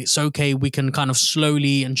the game. It's okay, we can kind of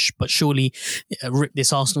slowly but surely rip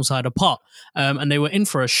this Arsenal side apart. And they were in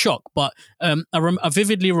for a shock. But I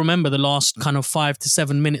vividly remember the last kind of 5 to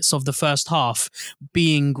 7 minutes of the first half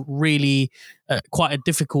being really quite a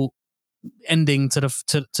difficult ending to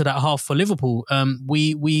that half for Liverpool.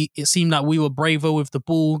 It seemed like we were braver with the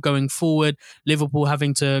ball going forward. Liverpool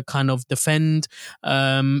having to kind of defend,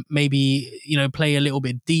 maybe play a little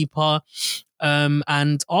bit deeper,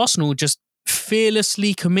 and Arsenal just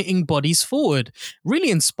fearlessly committing bodies forward.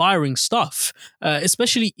 Really inspiring stuff,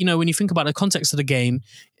 especially when you think about the context of the game.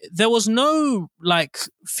 There was no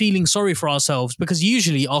feeling sorry for ourselves, because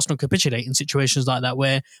usually Arsenal capitulate in situations like that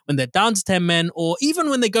where when they're down to 10 men, or even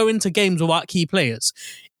when they go into games without key players.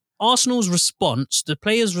 Arsenal's response, the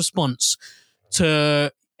players' response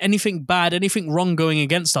to anything bad, anything wrong going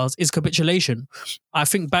against us is capitulation. I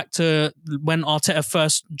think back to when Arteta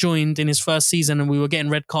first joined in his first season and we were getting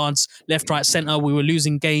red cards left, right, centre. We were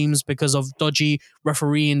losing games because of dodgy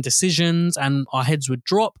refereeing decisions and our heads would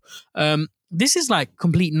drop. This is like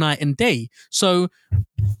complete night and day. So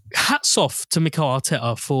hats off to Mikel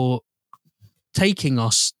Arteta for taking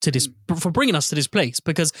us to this, for bringing us to this place,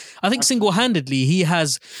 because I think single-handedly he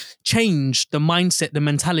has changed the mindset, the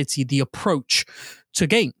mentality, the approach to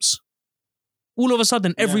games. All of a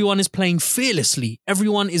sudden, everyone is playing fearlessly.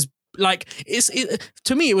 Everyone is like,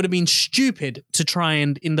 to me, it would have been stupid to try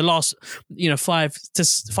and in the last, 5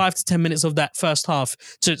 to 10 minutes of that first half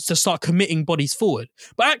to start committing bodies forward.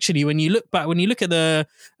 But actually, when you look at the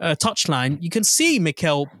touchline, you can see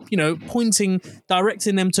Mikel, pointing,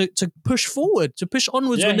 directing them to push forward, to push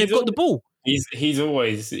onwards when they've got the ball. He's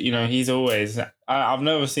always, I've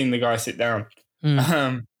never seen the guy sit down.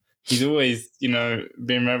 He's always,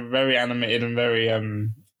 been very animated and very,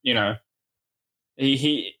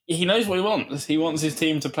 he knows what he wants. He wants his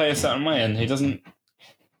team to play a certain way, and he doesn't.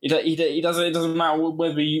 It doesn't matter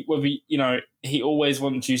whether he always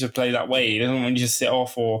wants you to play that way. He doesn't want you to sit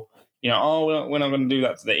off or we're not going to do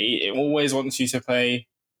that today. He always wants you to play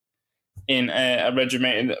in a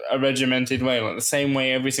regimented way, like the same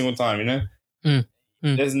way every single time.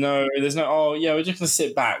 There's no. We're just going to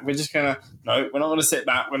sit back. We're not going to sit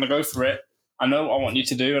back. We're going to go for it. I know what I want you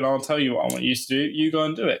to do, and I'll tell you what I want you to do. You go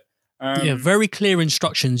and do it. Very clear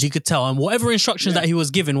instructions, you could tell. And whatever instructions that he was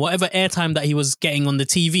given, whatever airtime that he was getting on the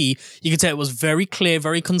TV, you could tell it was very clear,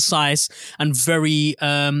 very concise, and very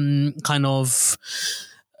kind of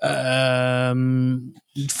firm.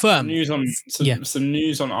 Some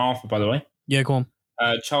news on Arthur, by the way. Yeah, go on.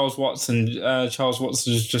 Charles Watson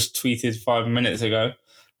just tweeted 5 minutes ago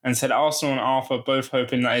and said Arsenal and Arthur both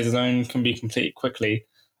hoping that his loan can be completed quickly.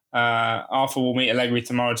 Arthur will meet Allegri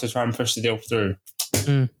tomorrow to try and push the deal through.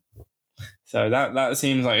 So that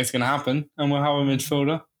seems like it's going to happen, and we'll have a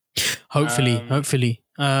midfielder. Hopefully.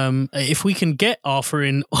 If we can get Arthur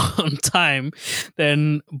in on time,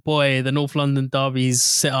 then boy, the North London derby's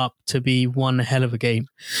set up to be one hell of a game.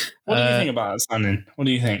 What do you think about that signing? What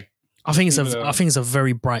do you think? I think it's a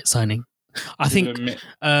very bright signing. I think.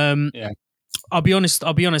 I'll be honest.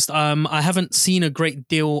 I haven't seen a great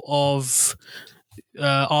deal of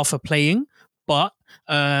Arthur playing, but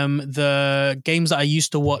the games that I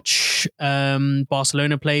used to watch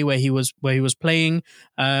Barcelona play where he was playing,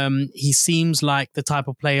 he seems like the type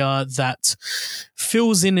of player that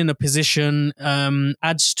fills in a position,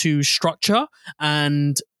 adds to structure,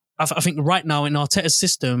 and I think right now in Arteta's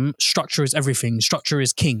system, structure is everything. Structure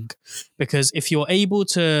is king, because if you're able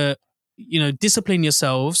to, discipline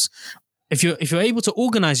yourselves, if you're able to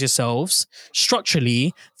organize yourselves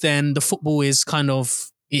structurally, then the football is kind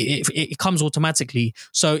of, it comes automatically.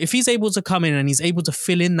 So if he's able to come in and he's able to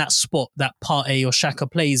fill in that spot that Partey or Xhaka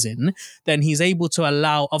plays in, then he's able to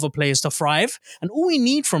allow other players to thrive. And all we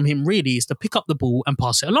need from him really is to pick up the ball and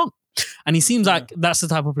pass it along. And he seems like that's the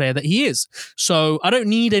type of player that he is. So I don't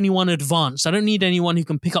need anyone advanced. I don't need anyone who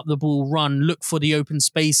can pick up the ball, run, look for the open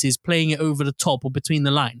spaces, playing it over the top or between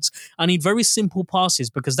the lines. I need very simple passes,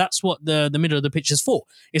 because that's what the middle of the pitch is for.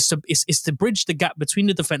 It's to bridge the gap between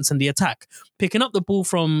the defense and the attack, picking up the ball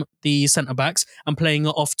from the centre backs and playing it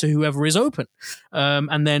off to whoever is open,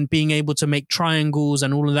 and then being able to make triangles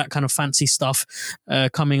and all of that kind of fancy stuff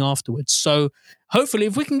coming afterwards. So hopefully,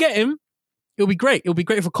 if we can get him, it'll be great. It'll be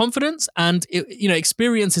great for confidence, and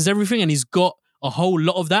experience is everything, and he's got a whole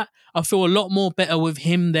lot of that. I feel a lot more better with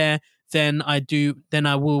him there than I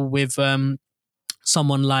will with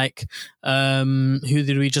someone like who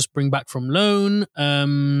did we just bring back from loan?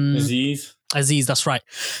 Aziz, that's right.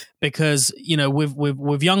 Because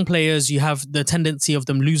with young players, you have the tendency of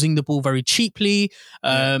them losing the ball very cheaply.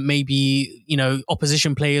 Maybe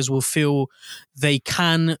opposition players will feel they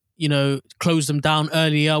can close them down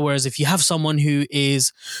earlier. Whereas if you have someone who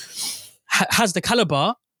has the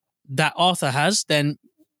caliber that Arthur has, then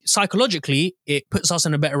psychologically it puts us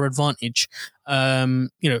in a better advantage.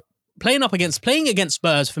 Playing against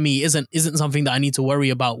Spurs for me isn't something that I need to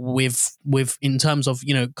worry about with in terms of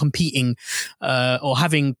competing or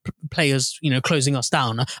having players closing us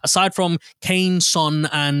down. Aside from Kane, Son,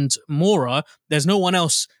 and Moura, there's no one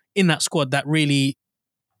else in that squad that really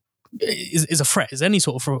is a threat. Is any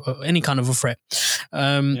kind of a threat.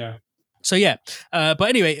 So yeah. But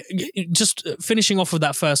anyway, just finishing off with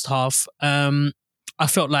that first half, I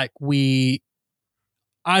felt like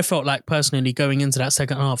personally going into that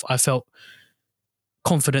second half, I felt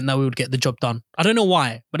confident that we would get the job done. I don't know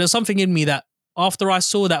why, but there's something in me that after I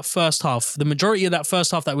saw that first half, the majority of that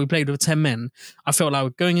first half that we played with 10 men, I felt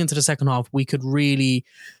like going into the second half, we could really,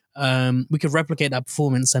 we could replicate that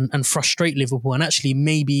performance and frustrate Liverpool and actually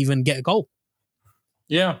maybe even get a goal.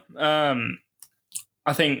 Yeah.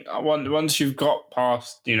 I think once you've got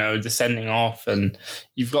past, the sending off and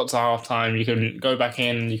you've got to half time, you can go back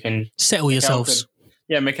in, you can settle yourselves.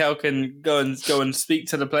 Mikel can go and speak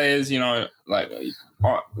to the players, like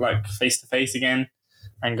face to face again,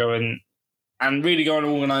 and go and really go and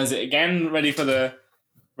organise it again, ready for the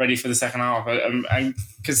second half. And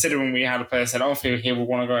considering we had a player set off here, we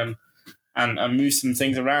want to go and move some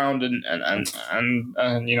things around and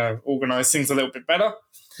organise things a little bit better.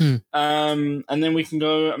 And then we can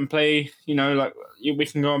go and play. We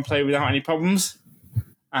can go and play without any problems.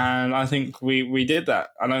 And I think we did that.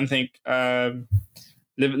 I don't think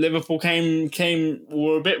Liverpool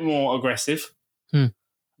were a bit more aggressive.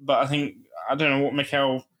 But I don't know what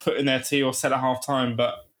Mikel put in their tea or said at half time,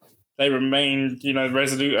 but they remained,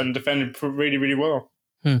 resolute and defended really, really well.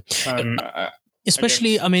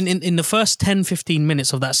 Especially, in the first 10, 15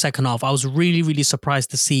 minutes of that second half, I was really, really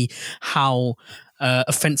surprised to see how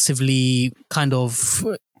offensively kind of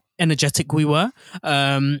energetic we were.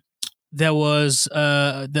 There was,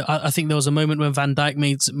 I think there was a moment when Van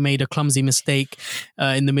Dijk made a clumsy mistake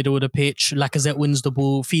in the middle of the pitch. Lacazette wins the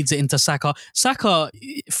ball, feeds it into Saka. Saka,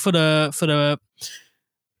 for the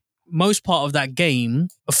most part of that game,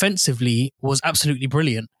 offensively, was absolutely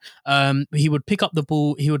brilliant. He would pick up the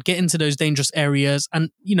ball, he would get into those dangerous areas,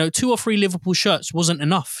 and 2 or 3 Liverpool shirts wasn't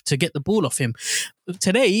enough to get the ball off him.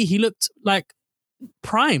 Today, he looked like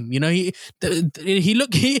prime.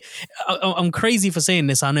 I'm crazy for saying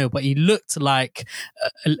this, I know, but he looked like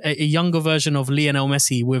a younger version of Lionel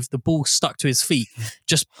Messi with the ball stuck to his feet,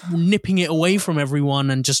 just nipping it away from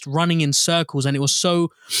everyone and just running in circles. And it was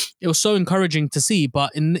so encouraging to see.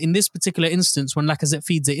 But in this particular instance, when Lacazette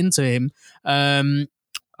feeds it into him, I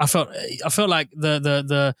felt like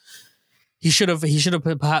the he should have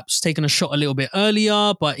perhaps taken a shot a little bit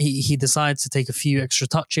earlier, but he decides to take a few extra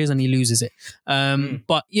touches and he loses it.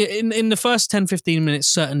 But in the first 10, 15 minutes,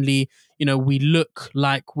 certainly, we look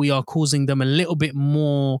like we are causing them a little bit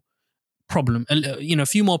more problem, a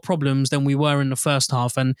few more problems than we were in the first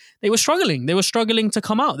half. And they were struggling. They were struggling to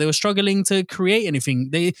come out. They were struggling to create anything.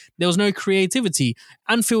 There was no creativity.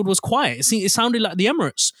 Anfield was quiet. It sounded like the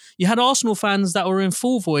Emirates. You had Arsenal fans that were in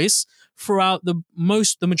full voice throughout the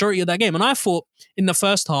majority of that game. And I thought in the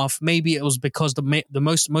first half, maybe it was because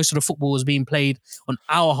most of the football was being played on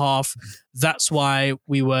our half. That's why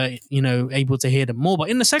we were, able to hear them more.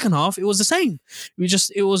 But in the second half, it was the same.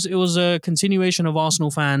 It was a continuation of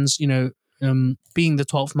Arsenal fans, being the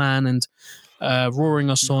 12th man and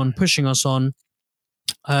roaring us on, pushing us on.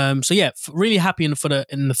 Really happy in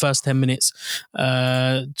the first 10 minutes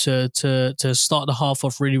to start the half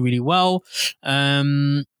off really, really well.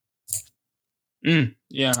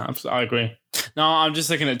 Yeah, absolutely. I agree. No, I'm just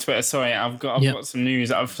looking at Twitter. Sorry, I've got some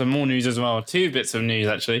news. I've some more news as well. 2 bits of news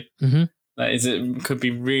actually. It could be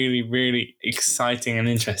really, really exciting and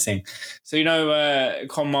interesting. So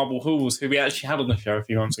Con Marble Halls, who we actually had on the show a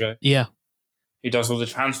few months ago. Yeah. Who does all the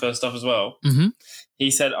transfer stuff as well. He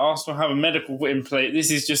said Arsenal have a medical in place. This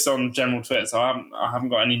is just on general Twitter, so I haven't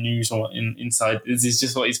got any news or inside. This is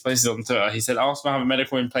just what he's posted on Twitter. He said Arsenal have a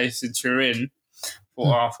medical in place in Turin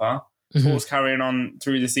for Arthur. Talks carrying on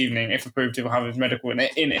through this evening. If approved, he'll have his medical in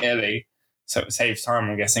Italy, so it saves time,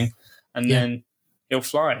 I'm guessing. And then he'll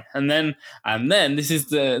fly. And then this is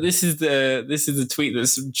the tweet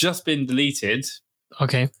that's just been deleted.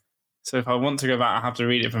 Okay. So if I want to go back, I have to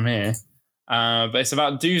read it from here. But it's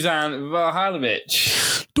about Dusan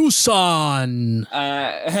Vlahovic. Dusan.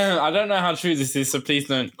 I don't know how true this is, so please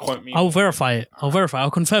don't quote me. I'll verify it.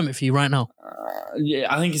 I'll confirm it for you right now.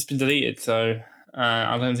 I think it's been deleted, so.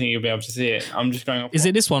 I don't think you'll be able to see it. I'm just going off. Is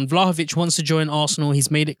it this one? Vlahovic wants to join Arsenal.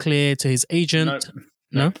 He's made it clear to his agent.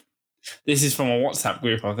 No? This is from a WhatsApp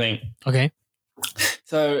group, I think. Okay.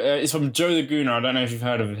 So it's from Joe the Gooner. I don't know if you've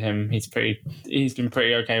heard of him. He's been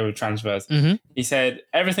pretty okay with transfers. He said,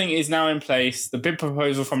 everything is now in place. The bid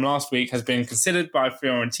proposal from last week has been considered by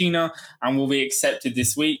Fiorentina and will be accepted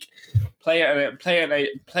this week. Player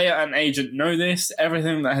and agent know this.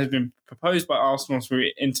 Everything that has been proposed by Arsenal through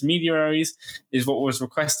intermediaries is what was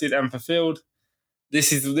requested and fulfilled.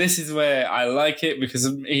 This is where I like it because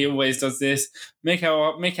he always does this.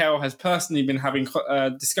 Mikel has personally been having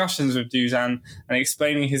discussions with Dusan and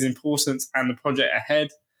explaining his importance and the project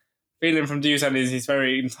ahead. Feeling from Dusan is he's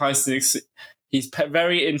very enticed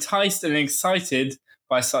and excited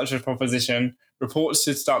by such a proposition. Reports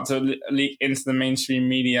should start to leak into the mainstream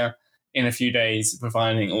media in a few days,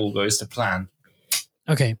 providing all goes to plan.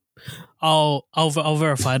 Okay, I'll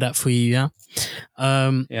verify that for you. Yeah.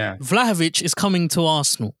 Vlahovic is coming to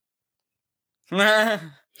Arsenal. Are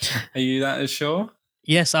you that sure?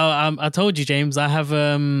 Yes, I told you, James. I have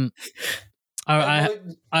I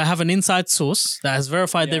have an inside source that has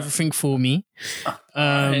verified everything for me.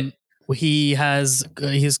 he has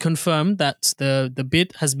confirmed that the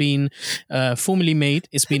bid has been formally made.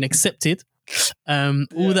 It's been accepted.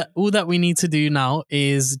 All that we need to do now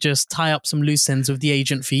is just tie up some loose ends with the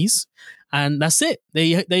agent fees, and that's it. There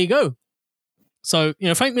you go. So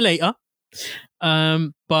thank me later.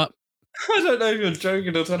 But I don't know if you're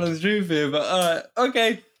joking or telling the truth here, but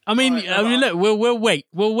okay. I mean, look, we'll wait.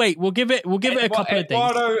 We'll give it a couple of days.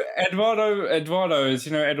 Eduardo is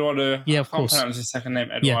Eduardo. Yeah, of I can't course. pronounce his second name.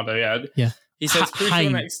 Eduardo. Yeah. He says crucial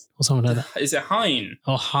Hein, next or something like that. Is it Hein?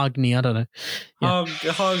 Or Hagny, I don't know. Yeah.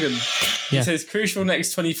 Hagen. He Yeah. says crucial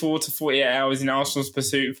next 24 to 48 hours in Arsenal's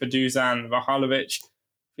pursuit for Dusan Vlahovic.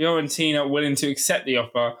 Fiorentina willing to accept the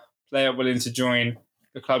offer. Player willing to join.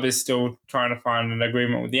 The club is still trying to find an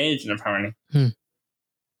agreement with the agent, apparently.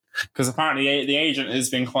 Because apparently the agent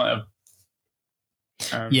has been quite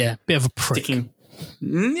a... bit of a prick.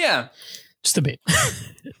 Yeah. Just a bit.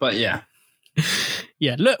 But yeah.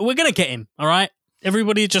 Yeah, look, we're going to get him, all right?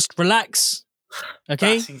 Everybody just relax,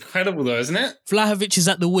 okay? That's incredible, though, isn't it? Vlahovic is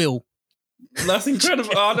at the wheel. That's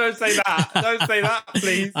incredible. Oh, don't say that. Don't say that,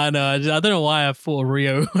 please. I know. I don't know why I thought of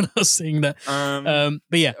Rio when I was saying that.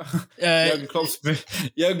 But yeah. Jurgen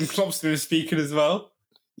Klopp's been speaking as well.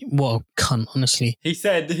 What a cunt, honestly. He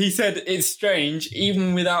said it's strange,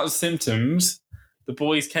 even without symptoms, the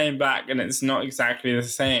boys came back and it's not exactly the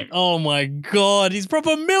same. Oh my God, he's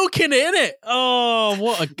proper milking it, innit? Oh,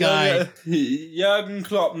 what a guy. Jurgen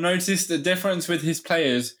Klopp noticed a difference with his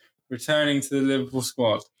players returning to the Liverpool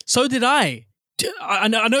squad. So did I. I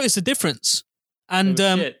noticed a difference. And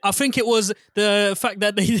I think it was the fact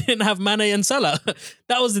that they didn't have Mane and Salah.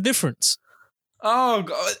 That was the difference. Oh,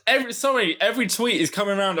 God. Every tweet is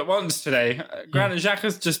coming around at once today. Granit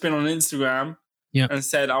Xhaka's just been on Instagram and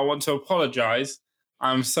said, I want to apologise.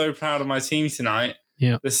 I'm so proud of my team tonight.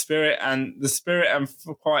 Yeah. The spirit and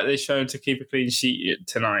fight they showed to keep a clean sheet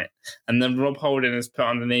tonight. And then Rob Holding has put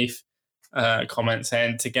underneath comment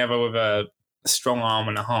saying, together with a strong arm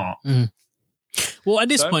and a heart. Well, at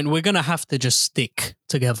this point, we're going to have to just stick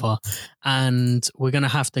together and we're going to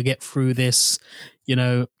have to get through this.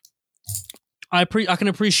 I can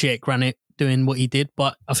appreciate Granit doing what he did,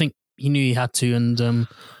 but I think he knew he had to. And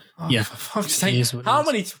for fuck's sake, how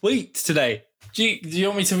many tweets today? Do you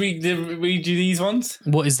want me to read you these ones?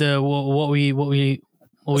 What is the what we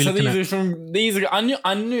so these are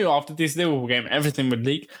I knew after this Liverpool game everything would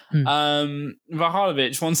leak.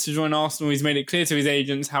 Vlahovic wants to join Arsenal. He's made it clear to his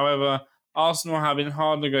agents. However, Arsenal have been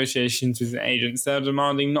hard negotiations with the agents. They're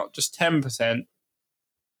demanding not just 10%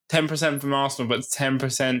 from Arsenal, but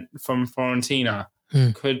 10% from Fiorentina.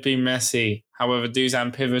 Could be messy. However,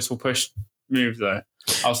 Dusan pivotal push move though.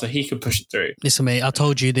 Also, he could push it through. Listen, mate, I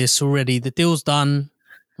told you this already. The deal's done,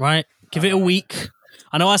 right? Give it a week.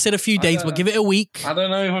 I know I said a few days, but give it a week. I don't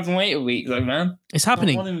know if I can wait a week, though, man. It's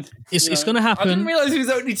happening. It's going to happen. I didn't realise he was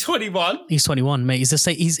only 21. He's 21, mate.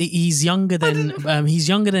 He's younger than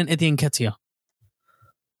Eddie Nketiah.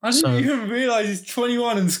 I didn't even realise he's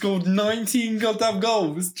 21 and scored 19 goddamn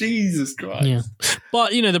goals. Jesus Christ. Yeah.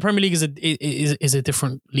 But, the Premier League is a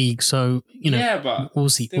different league. So, but we'll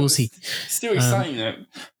see. We'll see. Still exciting, though.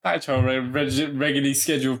 Back to our regularly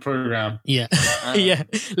scheduled programme. Yeah.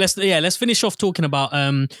 Let's finish off talking about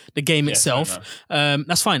the game itself.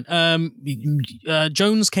 That's fine.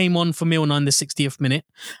 Jones came on for Milner in the 60th minute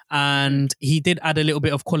and he did add a little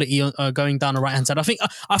bit of quality going down the right-hand side. I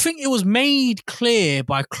think it was made clear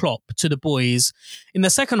by Klopp to the boys in the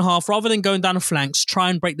second half, rather than going down the flanks, try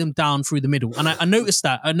and break them down through the middle. And I noticed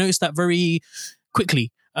that very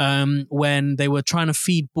quickly when they were trying to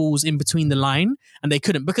feed balls in between the line and they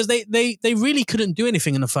couldn't, because they really couldn't do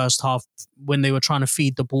anything in the first half when they were trying to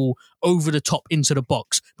feed the ball over the top into the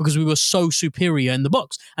box because we were so superior in the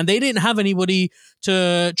box and they didn't have anybody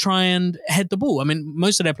to try and head the ball. I mean,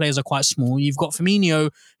 most of their players are quite small. You've got Firmino,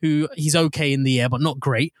 who he's okay in the air, but not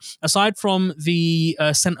great. Aside from the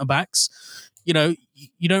centre-backs, you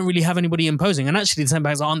don't really have anybody imposing. And actually, the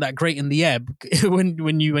centre-backs aren't that great in the air.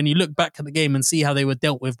 when you look back at the game and see how they were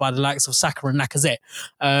dealt with by the likes of Saka and Lacazette,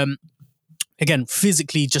 again,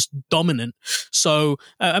 physically just dominant. So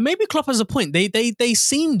maybe Klopp has a point. They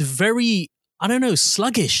seemed very, I don't know,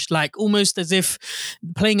 sluggish, like almost as if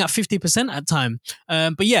playing at 50% at time.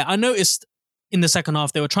 But yeah, I noticed in the second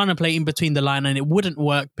half, they were trying to play in between the line and it wouldn't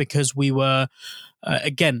work because we were,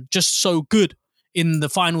 again, just so good in the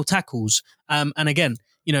final tackles. And again,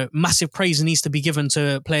 massive praise needs to be given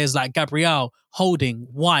to players like Gabriel, Holding,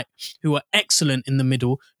 White, who are excellent in the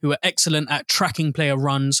middle, who are excellent at tracking player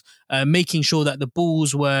runs, making sure that the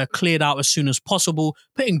balls were cleared out as soon as possible,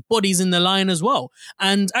 putting bodies in the line as well.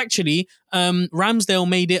 And actually, Ramsdale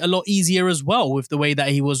made it a lot easier as well with the way that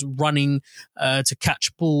he was running to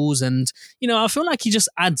catch balls. And, I feel like he just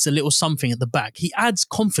adds a little something at the back. He adds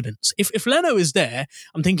confidence. If Leno is there,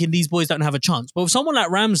 I'm thinking these boys don't have a chance. But with someone like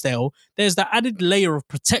Ramsdale, there's that added layer of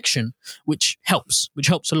protection, which helps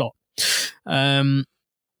a lot.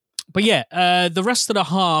 But yeah, the rest of the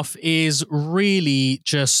half is really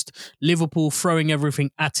just Liverpool throwing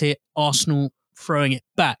everything at it, Arsenal throwing it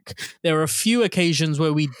back. There are a few occasions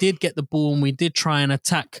where we did get the ball and we did try and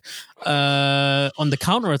attack on the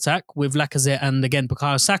counter-attack with Lacazette and again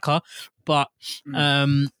Bukayo Saka, but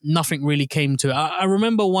nothing really came to it. I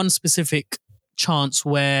remember one specific chance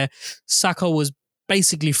where Saka was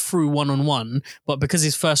basically through one-on-one, but because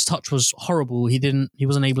his first touch was horrible, he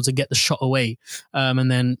wasn't able to get the shot away, and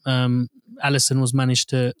then Alisson was managed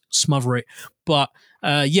to smother it. But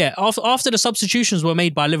after the substitutions were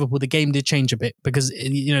made by Liverpool, the game did change a bit because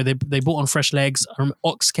they brought on fresh legs.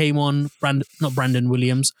 Ox came on, not Brandon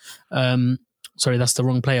Williams. Sorry, that's the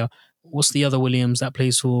wrong player. What's the other Williams that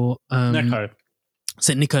plays for? Neco.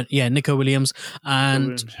 So Nico Williams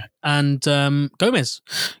and Gomez.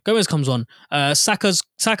 Gomez comes on. Saka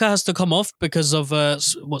has to come off because of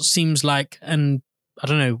what seems like a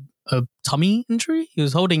tummy injury. He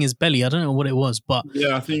was holding his belly. I don't know what it was, but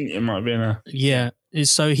yeah, I think it might have been a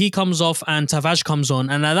So he comes off and Tavares comes on,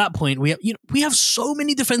 and at that point we have so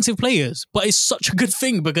many defensive players, but it's such a good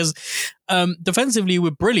thing because defensively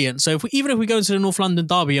we're brilliant. So even if we go into the North London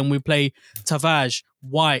derby and we play Tavares,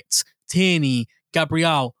 White, Tierney,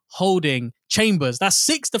 Gabriel, Holding, Chambers, that's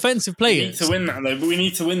 6 defensive players. We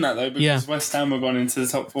need to win that though because West Ham have gone into the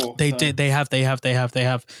top 4. They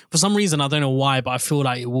have. For some reason, I don't know why, but I feel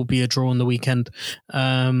like it will be a draw on the weekend.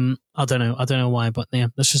 I don't know why, but yeah,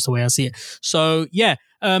 that's just the way I see it. So yeah,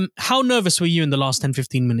 how nervous were you in the last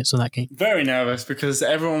 10-15 minutes of that game? Very nervous because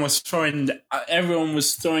everyone was throwing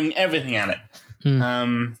everything at it.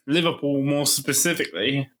 Liverpool more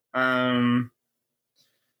specifically.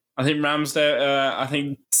 I think Ramsdale, I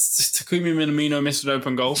think Takumi Minamino missed an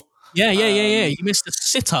open goal. Yeah. You missed a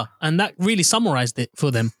sitter, and that really summarised it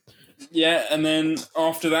for them. Yeah, and then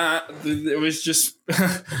after that, it was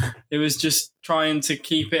just trying to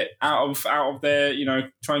keep it out of their,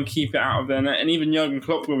 try and keep it out of their net. And even Jurgen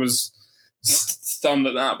Klopp was stunned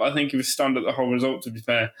at that, but I think he was stunned at the whole result, to be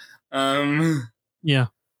fair. Yeah.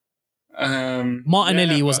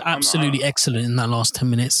 Martinelli was absolutely excellent in that last 10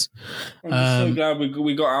 minutes. I'm so glad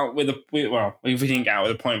we got out with we didn't get out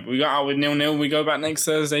with a point, but we got out with 0-0. We go back next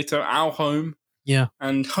Thursday to our home. Yeah.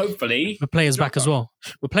 And hopefully the players back as well.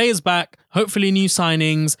 The players back, hopefully new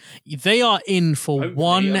signings. They are in for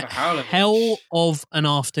one hell of an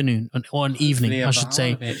afternoon or an evening, I should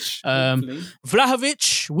say.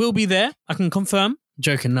 Vlahovic will be there. I can confirm.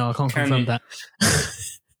 Joking, no, I can't confirm that.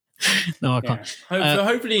 No, I can't.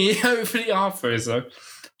 Hopefully Arthur is though.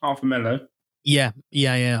 Arthur Mello. Yeah.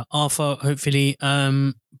 Arthur, hopefully.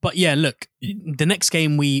 But yeah, look, the next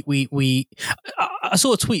game I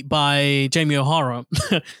saw a tweet by Jamie O'Hara,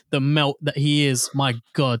 the melt that he is. My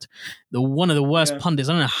God, one of the worst pundits.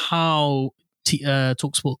 I don't know how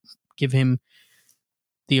TalkSport give him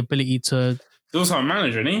the ability to. He's also a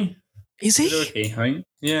manager, isn't he? Is he? Rookie, I think.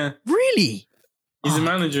 Yeah. Really? He's a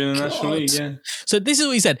manager in the National League, yeah. So this is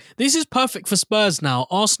what he said. This is perfect for Spurs now.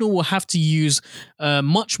 Arsenal will have to use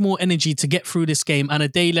much more energy to get through this game and a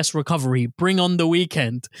day less recovery. Bring on the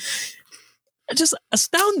weekend. Just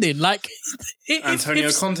astounding. Like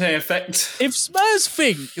Antonio Conte effect. If Spurs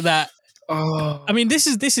think that, I mean, this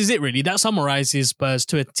is it really. That summarizes Spurs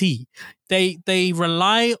to a T. They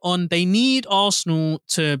need Arsenal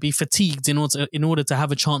to be fatigued in order to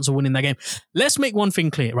have a chance of winning that game. Let's make one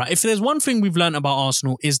thing clear, right? If there's one thing we've learned about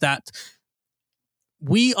Arsenal is that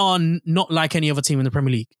we are not like any other team in the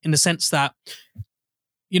Premier League in the sense that,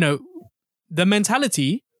 the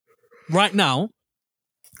mentality right now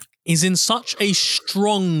is in such a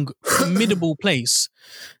strong, formidable place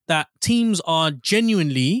that teams are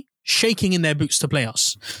genuinely shaking in their boots to play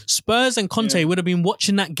us. Spurs and Conte would have been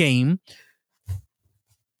watching that game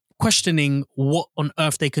questioning what on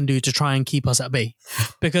earth they can do to try and keep us at bay.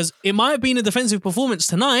 Because it might have been a defensive performance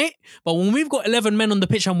tonight, but when we've got 11 men on the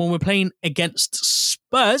pitch and when we're playing against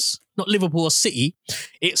Spurs, not Liverpool or City,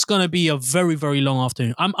 it's going to be a very, very long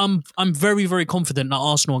afternoon. I'm very, very confident that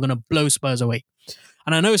Arsenal are going to blow Spurs away.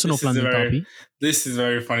 And I know it's an North London derby. This is a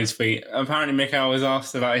very funny tweet. Apparently, Mikel was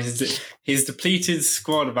asked about his depleted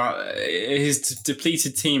squad, about his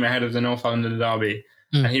depleted team ahead of the North London derby.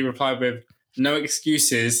 And he replied with, no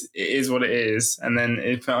excuses. It is what it is. And then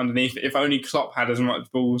it put underneath, if only Klopp had as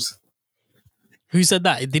much balls. Who said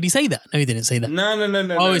that? Did he say that? No, he didn't say that. No.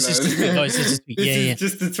 Oh, it's just a tweet. Oh, it's just a tweet. This is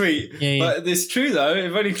just a tweet. Yeah. But it's true, though.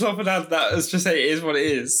 If only Klopp had that, let's just say it is what it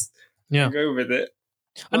is. Yeah. I'll go with it.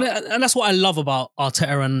 And that's what I love about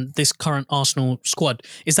Arteta and this current Arsenal squad,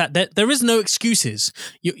 is that there is no excuses.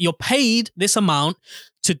 You're paid this amount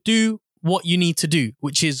to do what you need to do,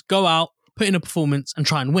 which is go out, put in a performance and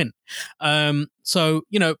try and win. So,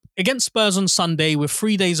 against Spurs on Sunday with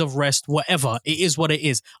 3 days of rest, whatever, it is what it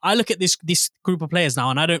is. I look at this group of players now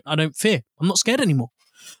and I don't fear. I'm not scared anymore.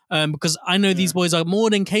 Because I know these boys are more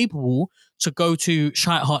than capable to go to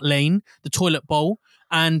Shite Hart Lane, the toilet bowl,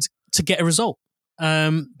 and to get a result.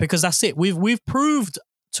 Because that's it. We've proved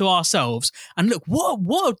to ourselves, and look, what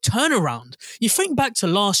a turnaround. You think back to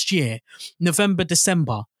last year, November,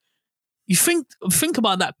 December. You think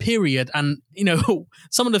about that period and,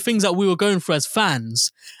 some of the things that we were going through as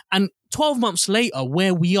fans, and 12 months later,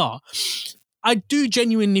 where we are, I do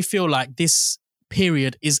genuinely feel like this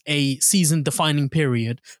period is a season-defining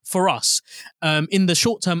period for us, in the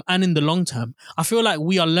short term and in the long term. I feel like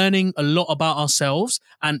we are learning a lot about ourselves,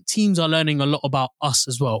 and teams are learning a lot about us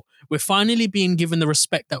as well. We're finally being given the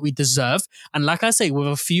respect that we deserve. And like I say, with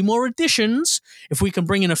a few more additions, if we can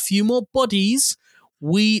bring in a few more bodies,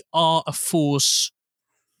 we are a force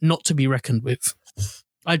not to be reckoned with.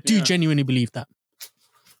 I do genuinely believe that.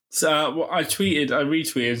 So I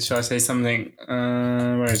retweeted, should I say something?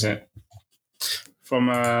 Where is it? From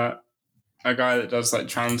a guy that does like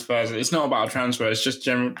transfers. It's not about a transfer. It's just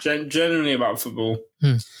generally about football.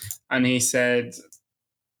 And he said,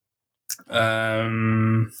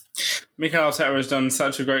 Mikel Arteta has done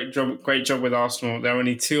such a great job with Arsenal. They're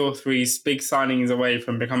only 2 or 3 big signings away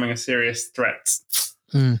from becoming a serious threat.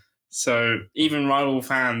 So even rival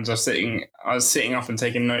fans are sitting up and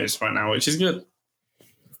taking notice right now, which is good.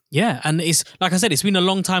 Yeah, and it's like I said, it's been a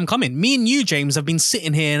long time coming. Me and you, James, have been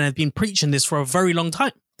sitting here and have been preaching this for a very long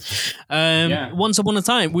time. Once upon a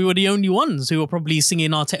time, we were the only ones who were probably singing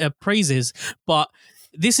Arteta praises, but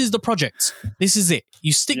this is the project. This is it.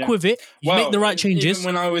 You stick with it. You make the right changes. Even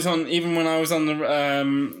when I was on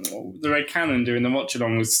the Red Cannon doing the watch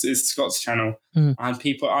along with Scott's channel, and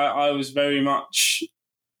people, I was very much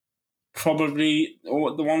probably the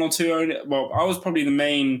one or two only. Well, I was probably the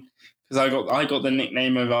main, because I got the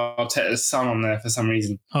nickname of Arteta's son on there for some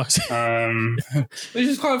reason, which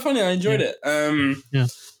is quite funny. I enjoyed it.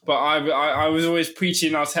 But I was always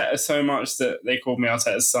preaching Arteta so much that they called me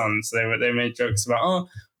Arteta's son. So they made jokes about,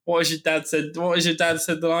 what has your dad said the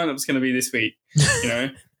lineup's going to be this week?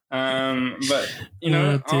 But I'm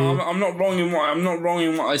not wrong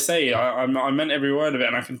in what I say. I meant every word of it,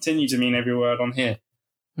 and I continue to mean every word on here.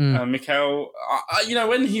 Mikel,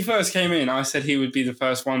 when he first came in, I said he would be the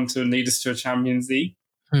first one to lead us to a Champions League.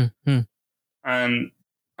 And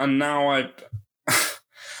now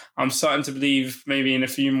I'm starting to believe maybe in a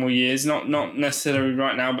few more years, not necessarily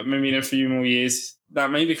right now, but maybe in a few more years, that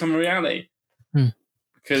may become a reality.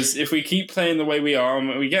 Because if we keep playing the way we are,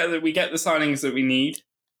 and we get the signings that we need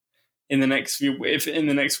in the next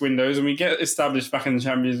windows, and we get established back in the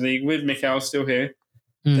Champions League with Mikel still here,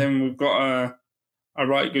 then we've got a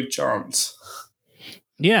right good chance.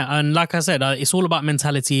 Yeah, and like I said, it's all about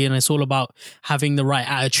mentality, and it's all about having the right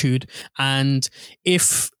attitude. And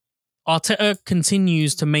if Arteta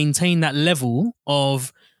continues to maintain that level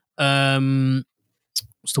of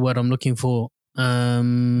what's the word I'm looking for?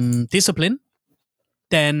 Discipline,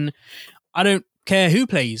 then I don't care who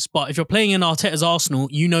plays. But if you're playing in Arteta's Arsenal,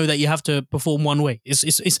 you know that you have to perform one way.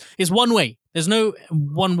 It's one way. There's no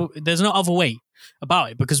other way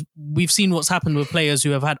about it, because we've seen what's happened with players who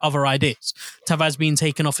have had other ideas. Tavares being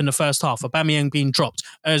taken off in the first half, Aubameyang being dropped,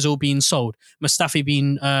 Ozil being sold, Mustafi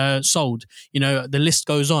being sold. The list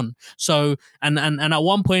goes on. So and at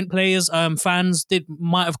one point, players, fans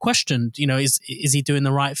might have questioned, is he doing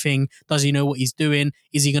the right thing? Does he know what he's doing?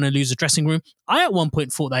 Is he going to lose the dressing room? I at one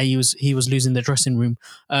point thought that he was losing the dressing room.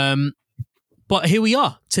 But here we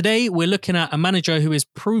are. Today, we're looking at a manager who is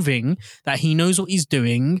proving that he knows what he's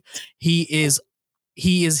doing. He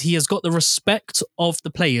has got the respect of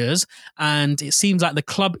the players, and it seems like the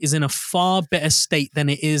club is in a far better state than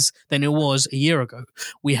it was a year ago.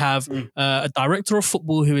 We have a director of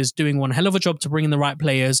football who is doing one hell of a job to bring in the right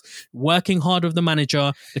players, working hard with the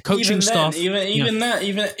manager, the coaching staff. Even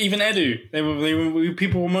Edu.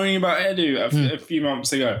 People were moaning about Edu a few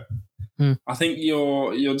months ago. I think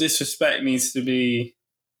your disrespect needs to be,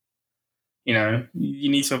 you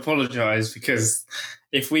need to apologise, because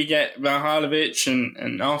if we get Vlahovic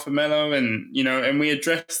and Arthur Melo and we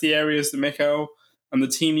address the areas that Mikel and the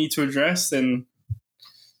team need to address, then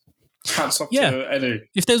Hats off to Edu.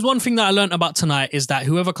 If there's one thing that I learned about tonight is that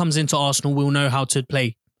whoever comes into Arsenal will know how to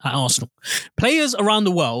play at Arsenal. Players around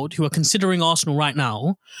the world who are considering Arsenal right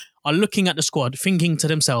now are looking at the squad, thinking to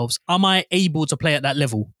themselves, "Am I able to play at that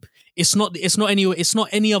level?" It's not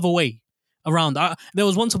any other way around. There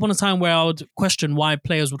was once upon a time where I would question why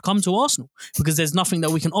players would come to Arsenal because there's nothing that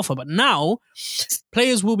we can offer. But now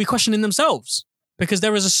players will be questioning themselves because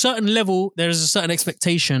there is a certain level, there is a certain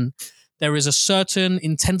expectation, there is a certain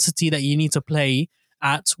intensity that you need to play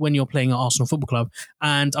at when you're playing at Arsenal Football Club.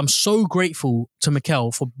 And I'm so grateful to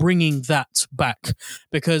Mikel for bringing that back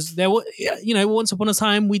because there were, once upon a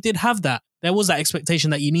time we did have that. There was that expectation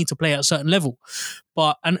that you need to play at a certain level.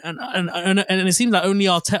 But, and it seems like only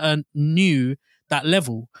Arteta knew that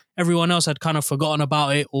level. Everyone else had kind of forgotten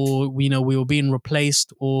about it, or, we were being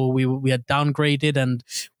replaced, or we had downgraded and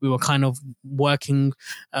we were kind of working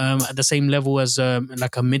at the same level as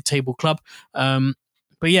like a mid-table club.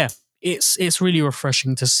 But yeah, it's really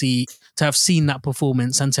refreshing to have seen that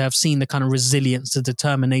performance and to have seen the kind of resilience, the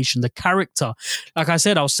determination, the character. Like I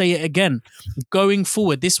said, I'll say it again. Going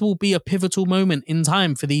forward, this will be a pivotal moment in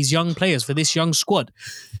time for these young players, for this young squad.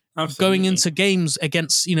 Absolutely. Going into games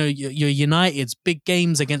against, your Uniteds, big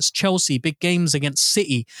games against Chelsea, big games against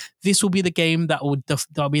City. This will be the game that'll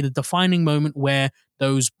be the defining moment where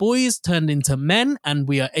those boys turned into men and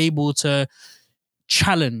we are able to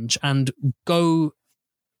challenge and go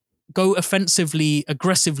offensively,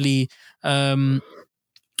 aggressively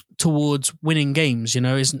towards winning games.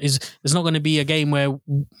 It's not going to be a game where,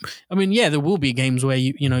 there will be games where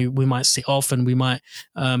we might sit off and we might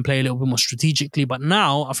play a little bit more strategically. But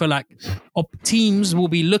now I feel like teams will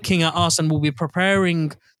be looking at us and will be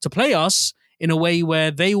preparing to play us in a way where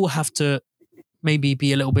they will have to maybe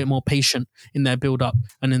be a little bit more patient in their build-up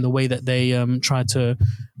and in the way that they try to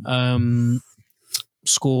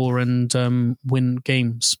score and win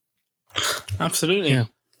games. Absolutely. Yeah.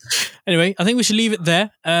 Anyway, I think we should leave it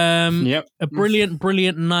there. Yep. A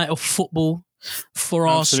brilliant night of football for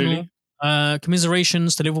Arsenal.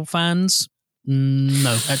 Commiserations to Liverpool fans.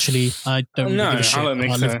 No, actually, I don't really give a shit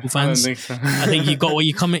about Liverpool fans. I think you got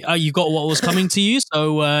what was coming to you.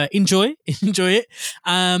 So enjoy it.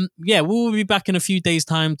 We will be back in a few days'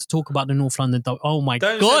 time to talk about the North London. Oh my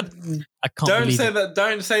God, I can't. Don't say that.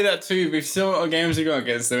 Don't say that too. We've still got games to go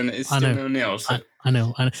against them, and it's still 0-0. So. I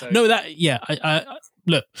know. So. No, that I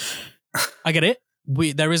look. I get it.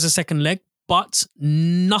 There is a second leg. But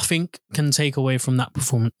nothing can take away from that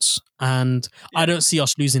performance. And I don't see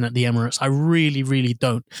us losing at the Emirates. I really, really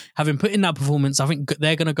don't. Having put in that performance, I think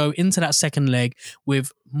they're going to go into that second leg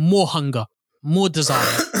with more hunger, more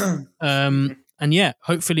desire. And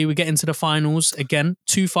hopefully we get into the finals again.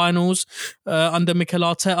 2 finals under Mikel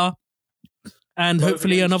Arteta. And both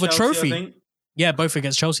hopefully another Chelsea, trophy. Yeah, both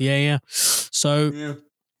against Chelsea. Yeah. So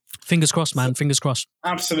fingers crossed, man. Fingers crossed.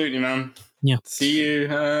 Absolutely, man. Yeah. See you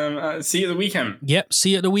at the weekend. Yep.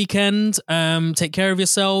 See you at the weekend. Take care of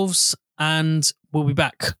yourselves, and we'll be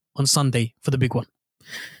back on Sunday for the big one.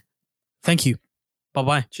 Thank you.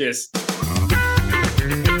 Bye-bye. Cheers.